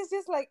know. For me, it's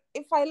just like,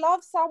 if I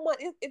love someone,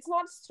 it's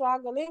not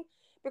struggling,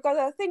 because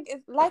I think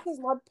life is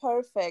not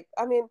perfect.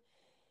 I mean,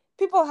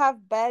 people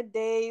have bad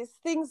days.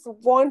 Things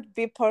won't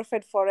be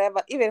perfect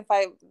forever. Even if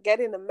I get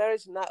in a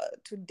marriage now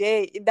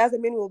today, it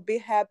doesn't mean we'll be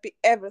happy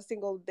every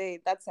single day.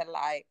 That's a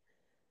lie.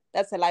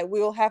 That's a lie.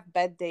 We will have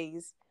bad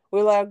days.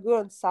 We'll agree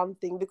on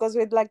something, because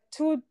we're like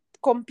two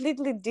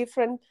completely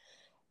different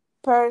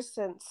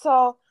persons.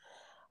 So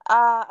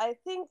I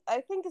think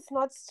it's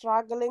not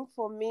struggling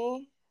for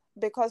me,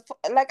 because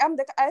like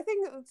I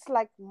think it's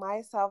like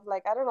myself.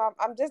 Like, I don't know.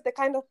 I'm just the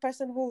kind of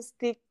person who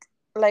stick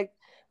like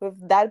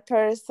with that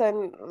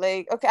person,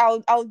 like okay,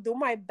 I'll do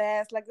my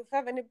best. Like if you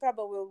have any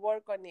problem, we'll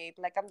work on it.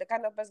 Like I'm the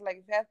kind of person, like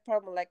if you have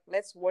problem, like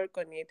let's work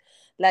on it.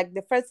 Like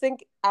the first thing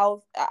I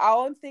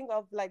won't think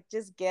of like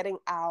just getting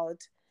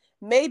out.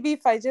 Maybe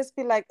if I just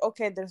feel like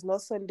okay, there's no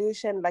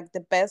solution, like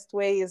the best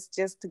way is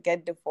just to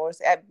get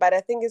divorced. But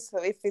I think it's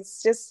if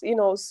it's just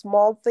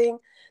small thing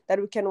that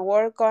we can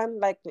work on,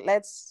 like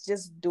let's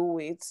just do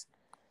it.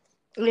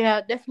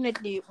 Yeah,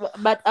 definitely.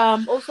 But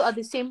also at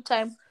the same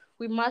time,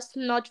 we must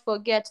not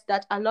forget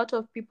that a lot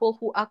of people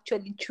who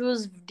actually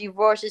choose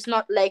divorce, it's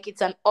not like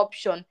it's an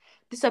option.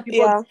 These are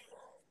people Yeah.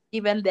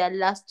 given their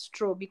last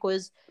straw,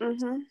 because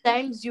Mm-hmm.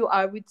 times you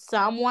are with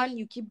someone,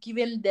 you keep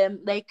giving them,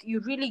 like, you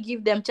really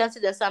give them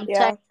chances, and sometimes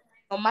Yeah.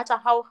 no matter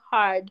how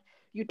hard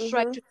you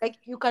try Mm-hmm. to, like,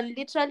 you can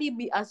literally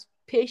be as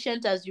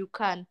patient as you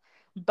can,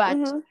 but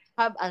Mm-hmm.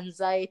 have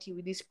anxiety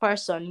with this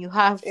person, you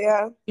have,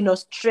 Yeah.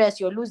 stress,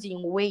 you're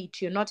losing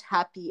weight, you're not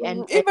happy, Mhm.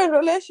 and Even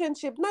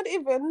relationship, not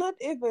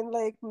even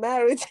like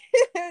marriage,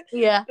 yeah,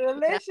 yeah,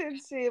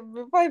 relationship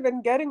before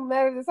even getting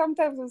married.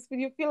 Sometimes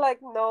you feel like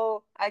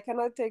no, I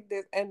cannot take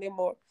this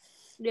anymore.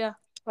 yeah,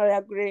 I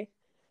agree.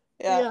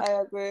 Yeah, yeah,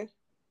 I agree.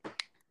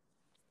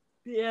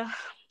 yeah.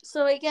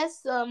 So I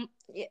guess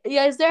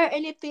yeah, is there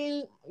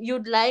anything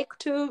you'd like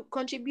to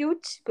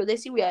contribute? Because I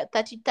see we are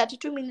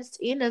 32 minutes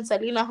in, and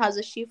Selena has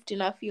a shift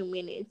in a few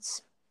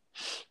minutes.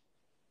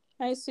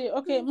 I see.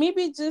 Okay,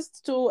 maybe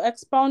just to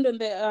expound on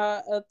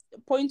the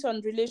point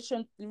on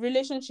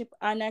relationship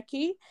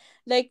anarchy.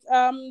 Like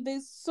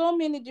there's so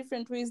many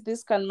different ways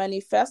this can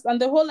manifest,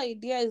 and the whole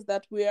idea is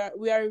that we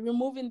are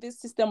removing this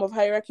system of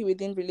hierarchy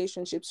within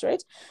relationships,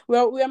 right? We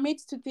are made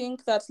to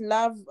think that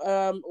love,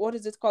 what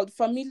is it called,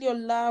 familial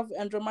love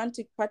and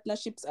romantic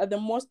partnerships are the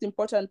most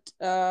important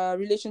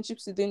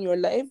relationships within your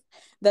life.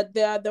 That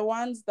they are the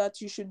ones that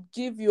you should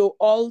give your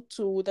all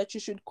to, that you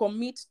should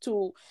commit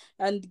to,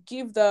 and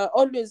give the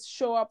always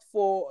show up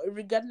for,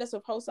 regardless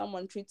of how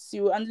someone treats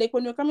you. And like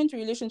when we're coming to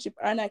relationship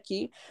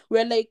anarchy,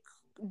 we're like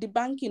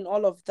debunking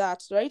all of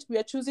that, right? We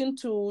are choosing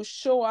to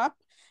show up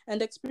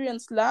and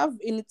experience love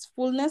in its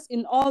fullness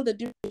in all the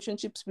different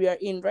relationships we are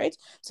in, right?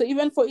 So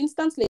even for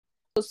instance, like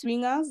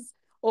swingers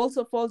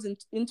also falls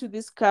into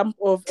this camp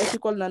of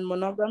ethical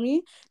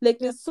non-monogamy. Like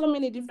Yeah, there's so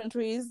many different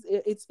ways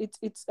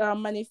it's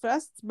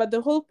manifests, but the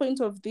whole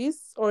point of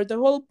this, or the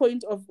whole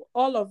point of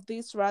all of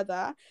this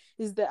rather,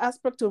 is the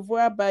aspect of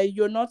whereby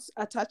you're not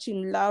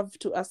attaching love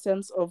to a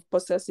sense of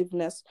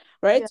possessiveness,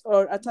 yeah, right?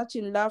 Or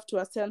attaching love to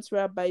a sense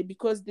whereby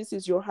because this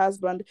is your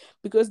husband,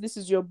 because this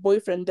is your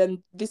boyfriend,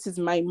 then this is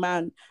my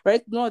man,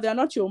 right? No, they're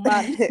not your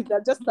man.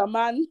 They're just a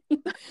man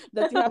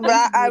that you happen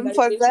Bruh, to be in I'm a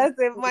relationship possessive.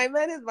 with. My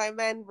man is my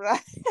man, bruh.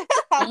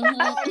 I'm Mhm.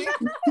 sorry.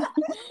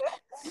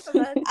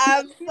 that's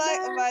I'm sorry,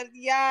 Selena. but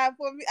yeah,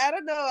 for me, I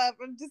don't know.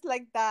 I'm just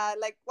like that.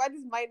 Like, what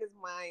is mine is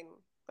mine.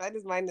 What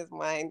is mine is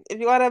mine. If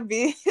you wanna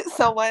be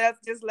someone else,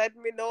 just let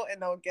me know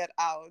and I'll get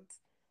out.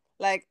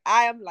 Like,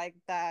 I am like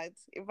that.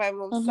 If I'm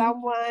with Mhm.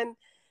 someone,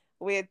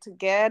 we're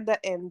together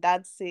and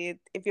that's it.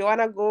 If you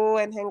wanna go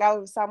and hang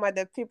out with some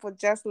other people,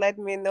 just let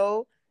me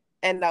know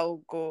and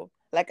I'll go.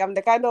 Like, I'm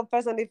the kind of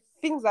person, if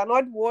things are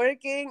not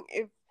working,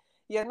 if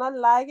you're not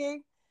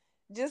liking,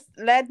 just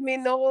let me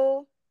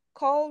know,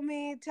 call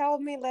me, tell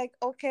me like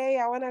okay,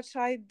 I want to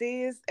try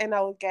this and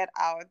I'll get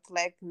out,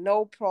 like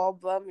no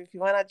problem. If you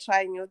want to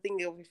try new thing,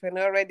 if you're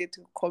not ready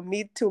to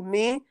commit to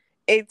me,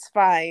 it's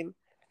fine.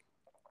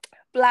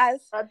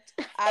 Plus, But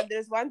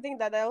there's one thing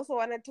that I also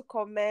wanted to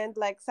comment,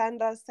 like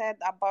Sandra said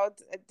about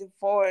a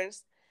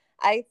divorce.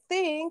 I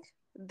think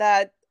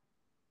that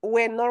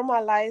we're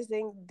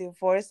normalizing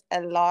divorce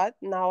a lot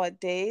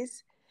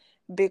nowadays,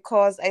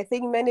 because I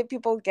think many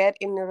people get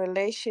in a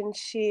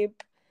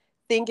relationship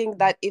thinking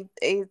that if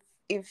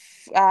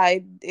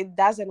it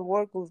doesn't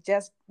work, we'll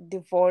just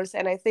divorce.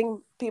 And I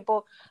think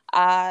people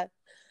are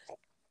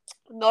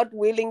not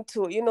willing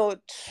to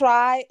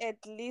try at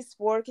least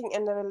working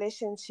in a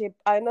relationship.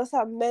 I know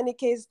some many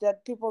cases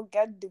that people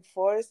get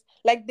divorced,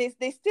 like they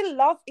still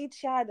love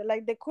each other,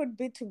 like they could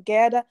be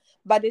together,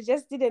 but they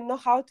just didn't know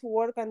how to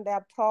work on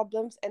their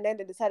problems, and then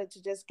they decided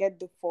to just get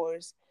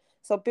divorced.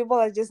 So people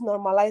are just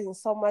normalizing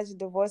so much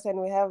divorce, and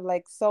we have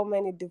like so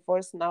many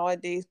divorce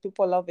nowadays.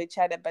 People love each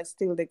other but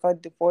still they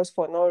got divorced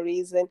for no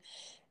reason,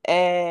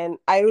 and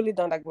I really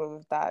don't agree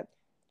with that.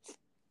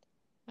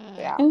 mm,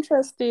 Yeah.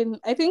 Interesting.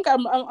 I think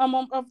I'm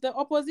of the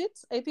opposite.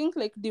 I think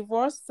like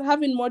divorce,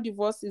 having more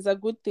divorce is a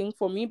good thing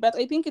for me, but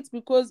I think it's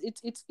because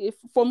it's if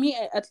for me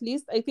at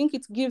least, I think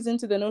it gives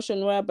into the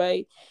notion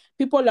whereby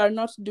people are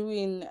not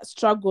doing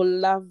struggle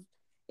love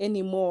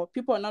anymore.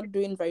 People are not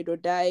doing ride or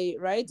die,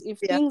 right? If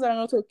yeah, things are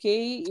not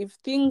okay, if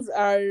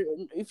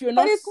you're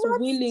But not it's not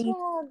willing,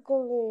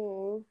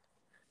 struggling.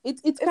 it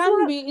It's can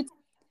not. be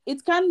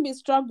it can be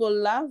struggle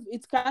love.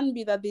 It can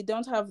be that they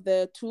don't have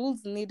the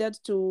tools needed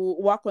to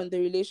work on the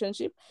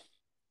relationship.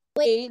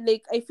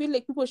 Like I feel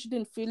like people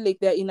shouldn't feel like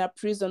they're in a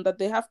prison, that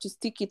they have to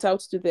stick it out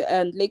to the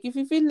end. Like if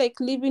you feel like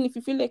leaving, if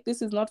you feel like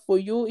this is not for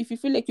you, if you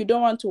feel like you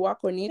don't want to work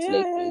on it, Yeah,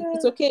 like yeah,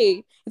 it's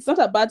okay. It's not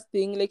a bad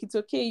thing. Like it's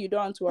okay, you don't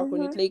want to yeah. work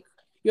on it. Like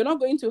you're not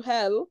going to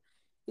hell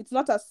It's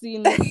not a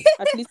sin,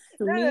 at least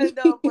to No, me.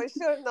 for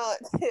sure not.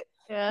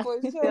 Yeah.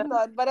 For sure Yeah.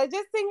 not. But I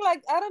just think,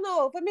 like, I don't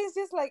know. For me, it's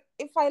just like,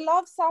 if I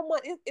love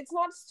someone, it's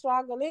not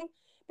struggling,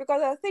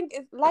 because I think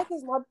life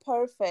is not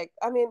perfect.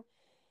 I mean,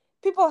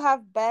 people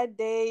have bad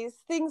days.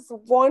 Things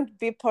won't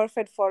be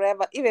perfect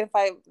forever. Even if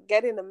I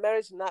get in a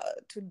marriage now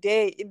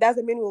today, it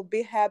doesn't mean we'll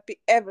be happy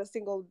every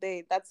single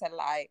day. That's a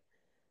lie.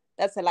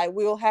 That's a lie.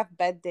 We will have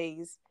bad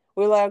days.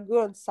 We'll agree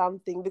on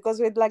something, because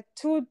we're like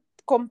two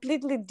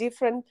completely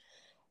different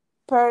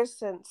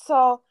persons.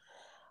 So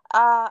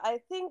I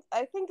think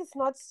it's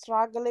not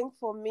struggling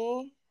for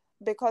me,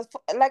 because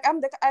like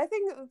I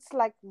think it's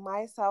like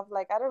myself,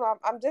 like I don't know,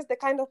 I'm just the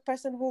kind of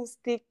person who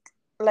stick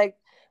like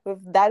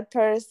with that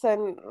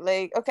person.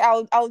 Like, okay,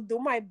 I'll do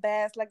my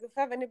best. Like, if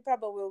I have any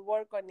problem, we'll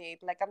work on it.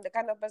 Like, I'm the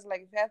kind of person,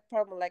 like, if you have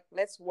problem, like,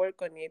 let's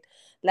work on it.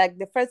 Like,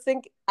 the first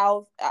thing I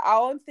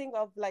won't think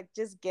of like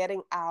just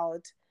getting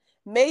out.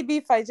 Maybe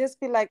if I just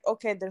feel like,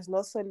 okay, there's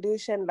no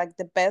solution, like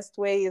the best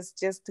way is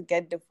just to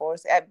get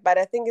divorced. But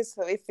I think it's,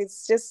 if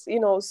it's just,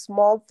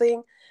 small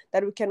thing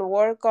that we can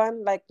work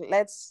on, like,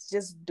 let's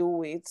just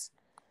do it.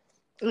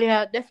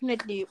 Yeah,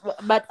 definitely.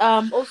 But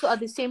also at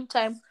the same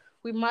time,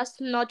 we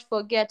must not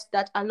forget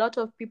that a lot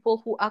of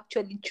people who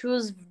actually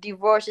choose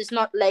divorce, it's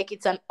not like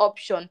it's an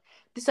option.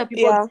 These are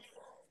people Yeah.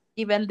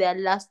 given their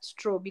last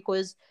straw,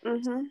 because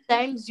Mm-hmm.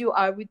 times you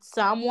are with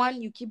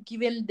someone, you keep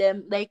giving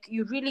them, like,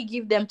 you really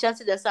give them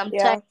chances, and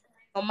sometimes, Yeah.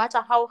 no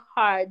matter how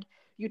hard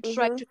you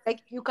try Mm-hmm. to,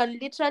 like, you can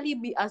literally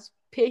be as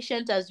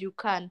patient as you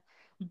can,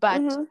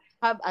 but Mm-hmm. you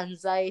have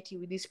anxiety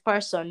with this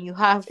person, you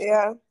have,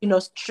 Yeah.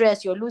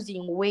 stress, you're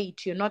losing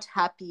weight, you're not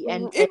happy,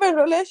 Mm-hmm. and Even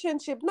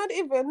relationship, not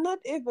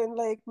even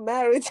like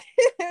marriage.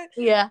 yeah,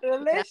 yeah,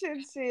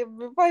 Relationship,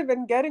 before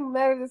even getting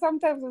married,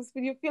 sometimes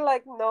you feel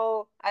like,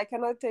 no, I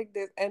cannot take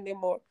this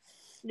anymore.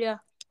 yeah,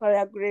 I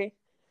agree.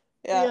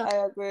 Yeah, yeah,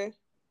 I agree.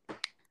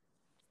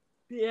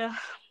 yeah.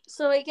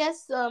 So I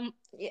guess,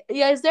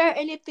 yeah, is there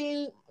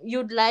anything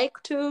you'd like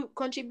to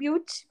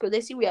contribute? Because I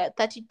see we are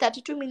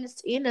 32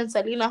 minutes in, and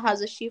Salina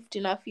has a shift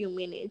in a few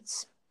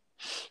minutes.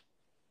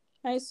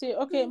 I see.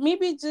 Okay,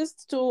 maybe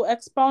just to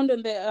expound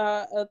on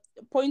the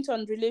point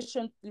on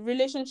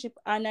relationship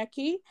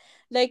anarchy,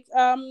 like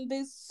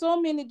there's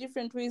so many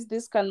different ways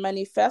this can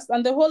manifest,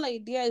 and the whole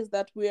idea is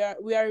that we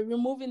are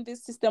removing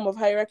this system of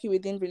hierarchy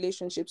within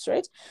relationships,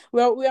 right?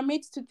 We are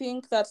made to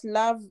think that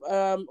love,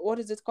 what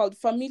is it called,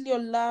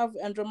 familial love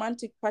and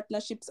romantic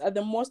partnerships are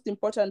the most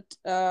important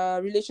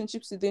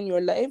relationships within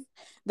your life.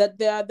 That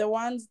they are the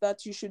ones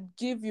that you should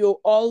give your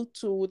all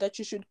to, that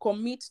you should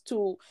commit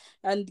to,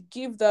 and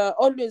give the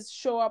always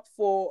show up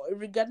for,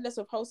 regardless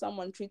of how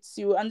someone treats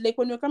you. And like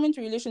when we're coming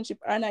to relationship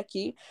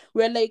anarchy,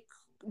 we're like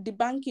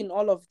debunking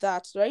all of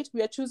that, right?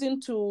 We are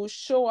choosing to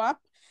show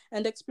up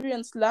and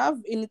experience love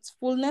in its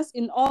fullness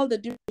in all the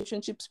different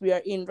relationships we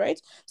are in, right?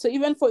 So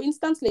even for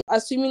instance, like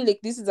assuming like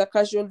this is a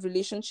casual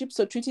relationship,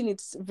 so treating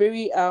it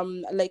very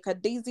like a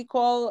daisy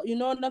call,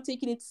 not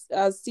taking it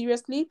as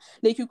seriously.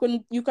 Like you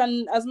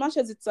can, as much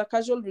as it's a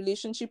casual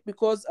relationship,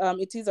 because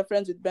it is a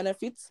friends with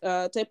benefits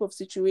type of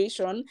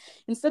situation,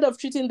 instead of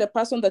treating the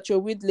person that you're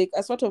with like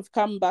a sort of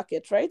calm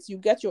bucket, right? You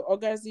get your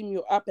orgasm,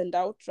 you're up and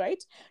out,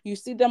 right? You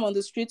see them on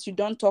the streets, you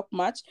don't talk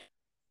much.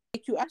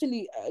 Like you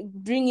actually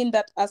bring in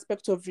that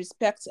aspect of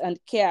respect and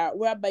care,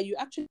 whereby you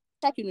actually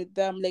check in with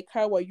them, like,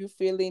 how are you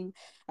feeling?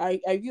 Are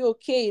you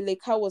okay? Like,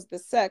 how was the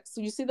sex?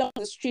 So you see them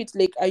on the street,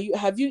 like,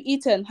 have you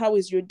eaten? How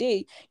is your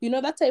day?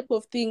 That type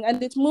of thing.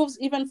 And it moves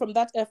even from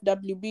that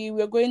FWB.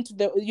 We're going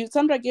to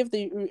Sandra gave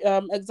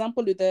the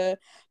example with the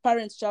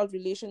parent-child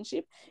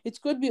relationship. It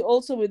could be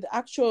also with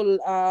actual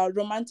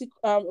romantic,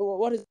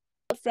 what is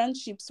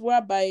friendships,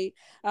 whereby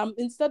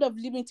instead of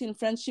limiting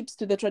friendships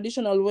to the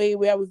traditional way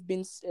where we've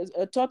been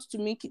taught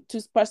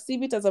to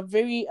perceive it as a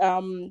very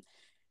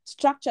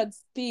structured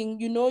thing,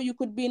 you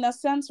could be in a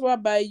sense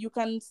whereby you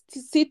can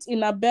sit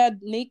in a bed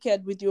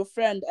naked with your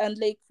friend, and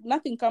like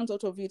nothing comes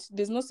out of it.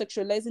 There's no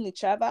sexualizing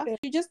each other. Yeah.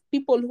 You're just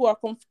people who are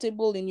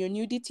comfortable in your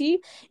nudity,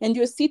 and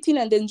you're sitting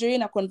and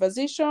enjoying a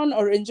conversation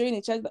or enjoying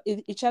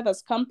each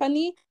other's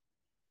company.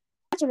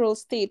 Natural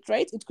state,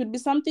 right? It could be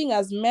something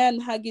as men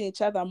hugging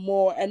each other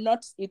more, and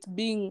not it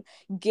being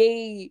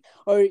gay,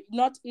 or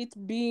not it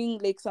being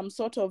like some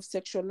sort of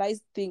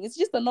sexualized thing. It's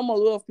just a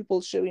normal way of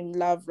people showing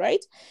love,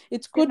 right?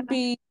 It could Yeah.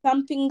 be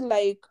something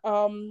like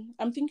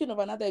I'm thinking of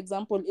another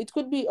example. It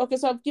could be, okay,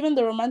 so I've given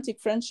the romantic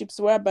friendships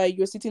whereby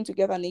you're sitting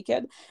together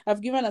naked.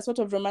 I've given a sort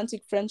of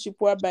romantic friendship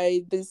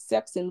whereby there's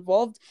sex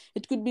involved.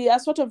 It could be a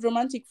sort of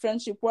romantic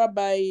friendship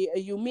whereby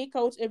you make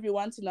out every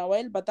once in a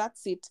while, but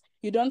that's it.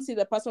 You don't see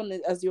the person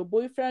as your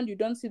boyfriend. You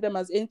don't see them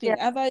as Yeah, anything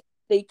other.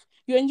 Like,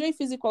 you enjoy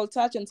physical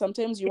touch, and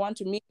sometimes you want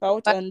to make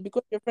out, but and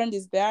because your friend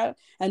is there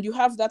and you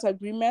have that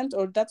agreement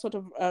or that sort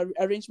of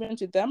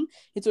arrangement with them,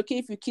 it's okay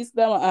if you kiss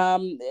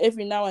them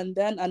every now and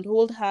then, and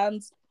hold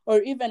hands,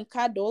 or even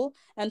cuddle,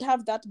 and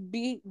have that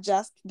be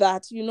just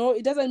that.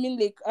 It doesn't mean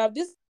like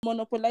this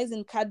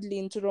monopolizing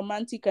cuddling to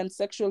romantic and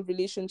sexual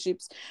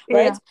relationships, yeah,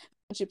 right?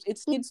 It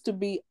needs to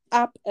be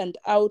up and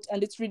out,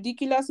 and it's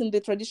ridiculous in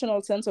the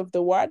traditional sense of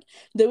the word,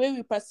 the way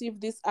we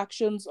perceive these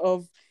actions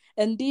of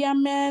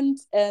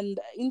endearment and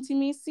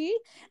intimacy.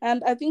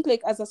 And I think,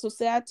 like, as a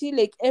society,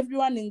 like,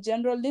 everyone in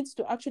general needs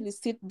to actually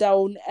sit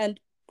down and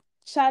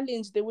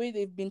challenge the way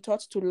they've been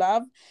taught to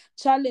love,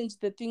 challenge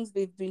the things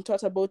they've been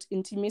taught about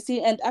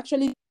intimacy, and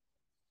actually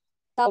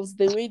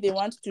the way they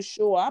want to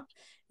show up,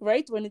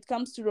 right, when it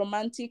comes to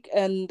romantic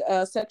and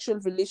sexual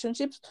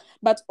relationships,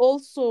 but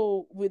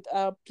also with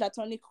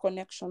platonic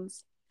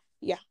connections.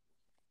 Yeah.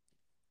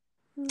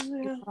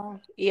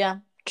 Yeah,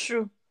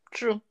 true,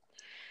 true.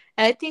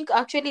 And I think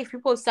actually if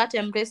people start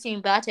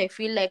embracing that, I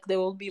feel like there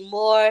will be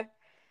more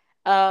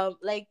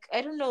like,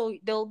 I don't know,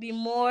 there will be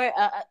more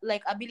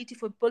like ability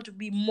for people to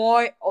be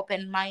more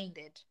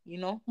open-minded, you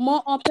know.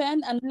 More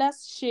open and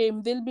less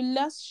shame. There'll be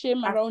less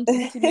shame around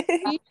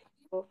intimacy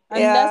and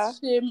Yeah. less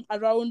shame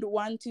around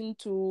wanting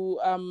to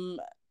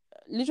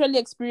literally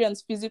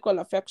experience physical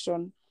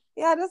affection.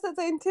 Yeah, that's it.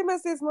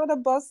 Intimacy is not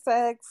about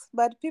sex,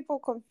 but people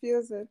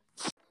confuse it.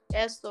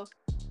 Yes, so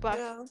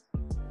Yeah.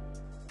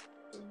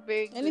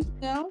 very good.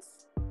 Anything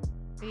else?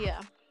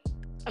 Yeah,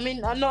 I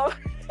mean, I know.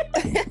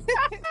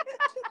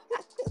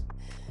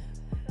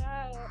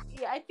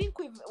 Yeah, I think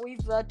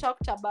we've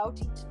talked about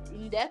it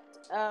in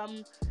depth.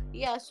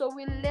 Yeah, so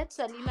we'll let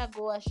Selena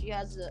go as she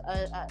has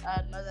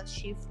another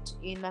shift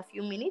in a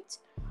few minutes.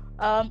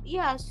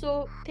 Yeah,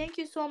 so thank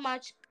you so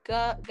much,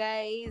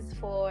 guys,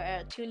 for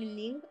tuning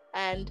in.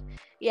 And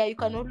yeah, you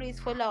can always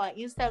follow our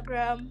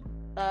Instagram.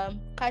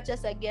 Catch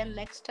us again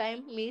next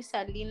time, me,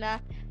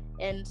 Selena,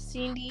 and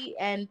Cindy.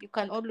 And you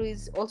can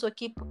always also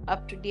keep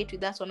up to date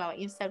with us on our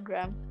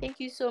Instagram. Thank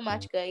you so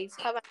much, guys.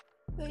 Have a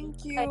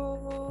Thank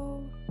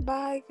you.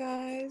 Bye,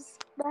 guys.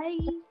 bye.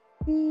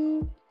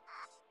 Mm.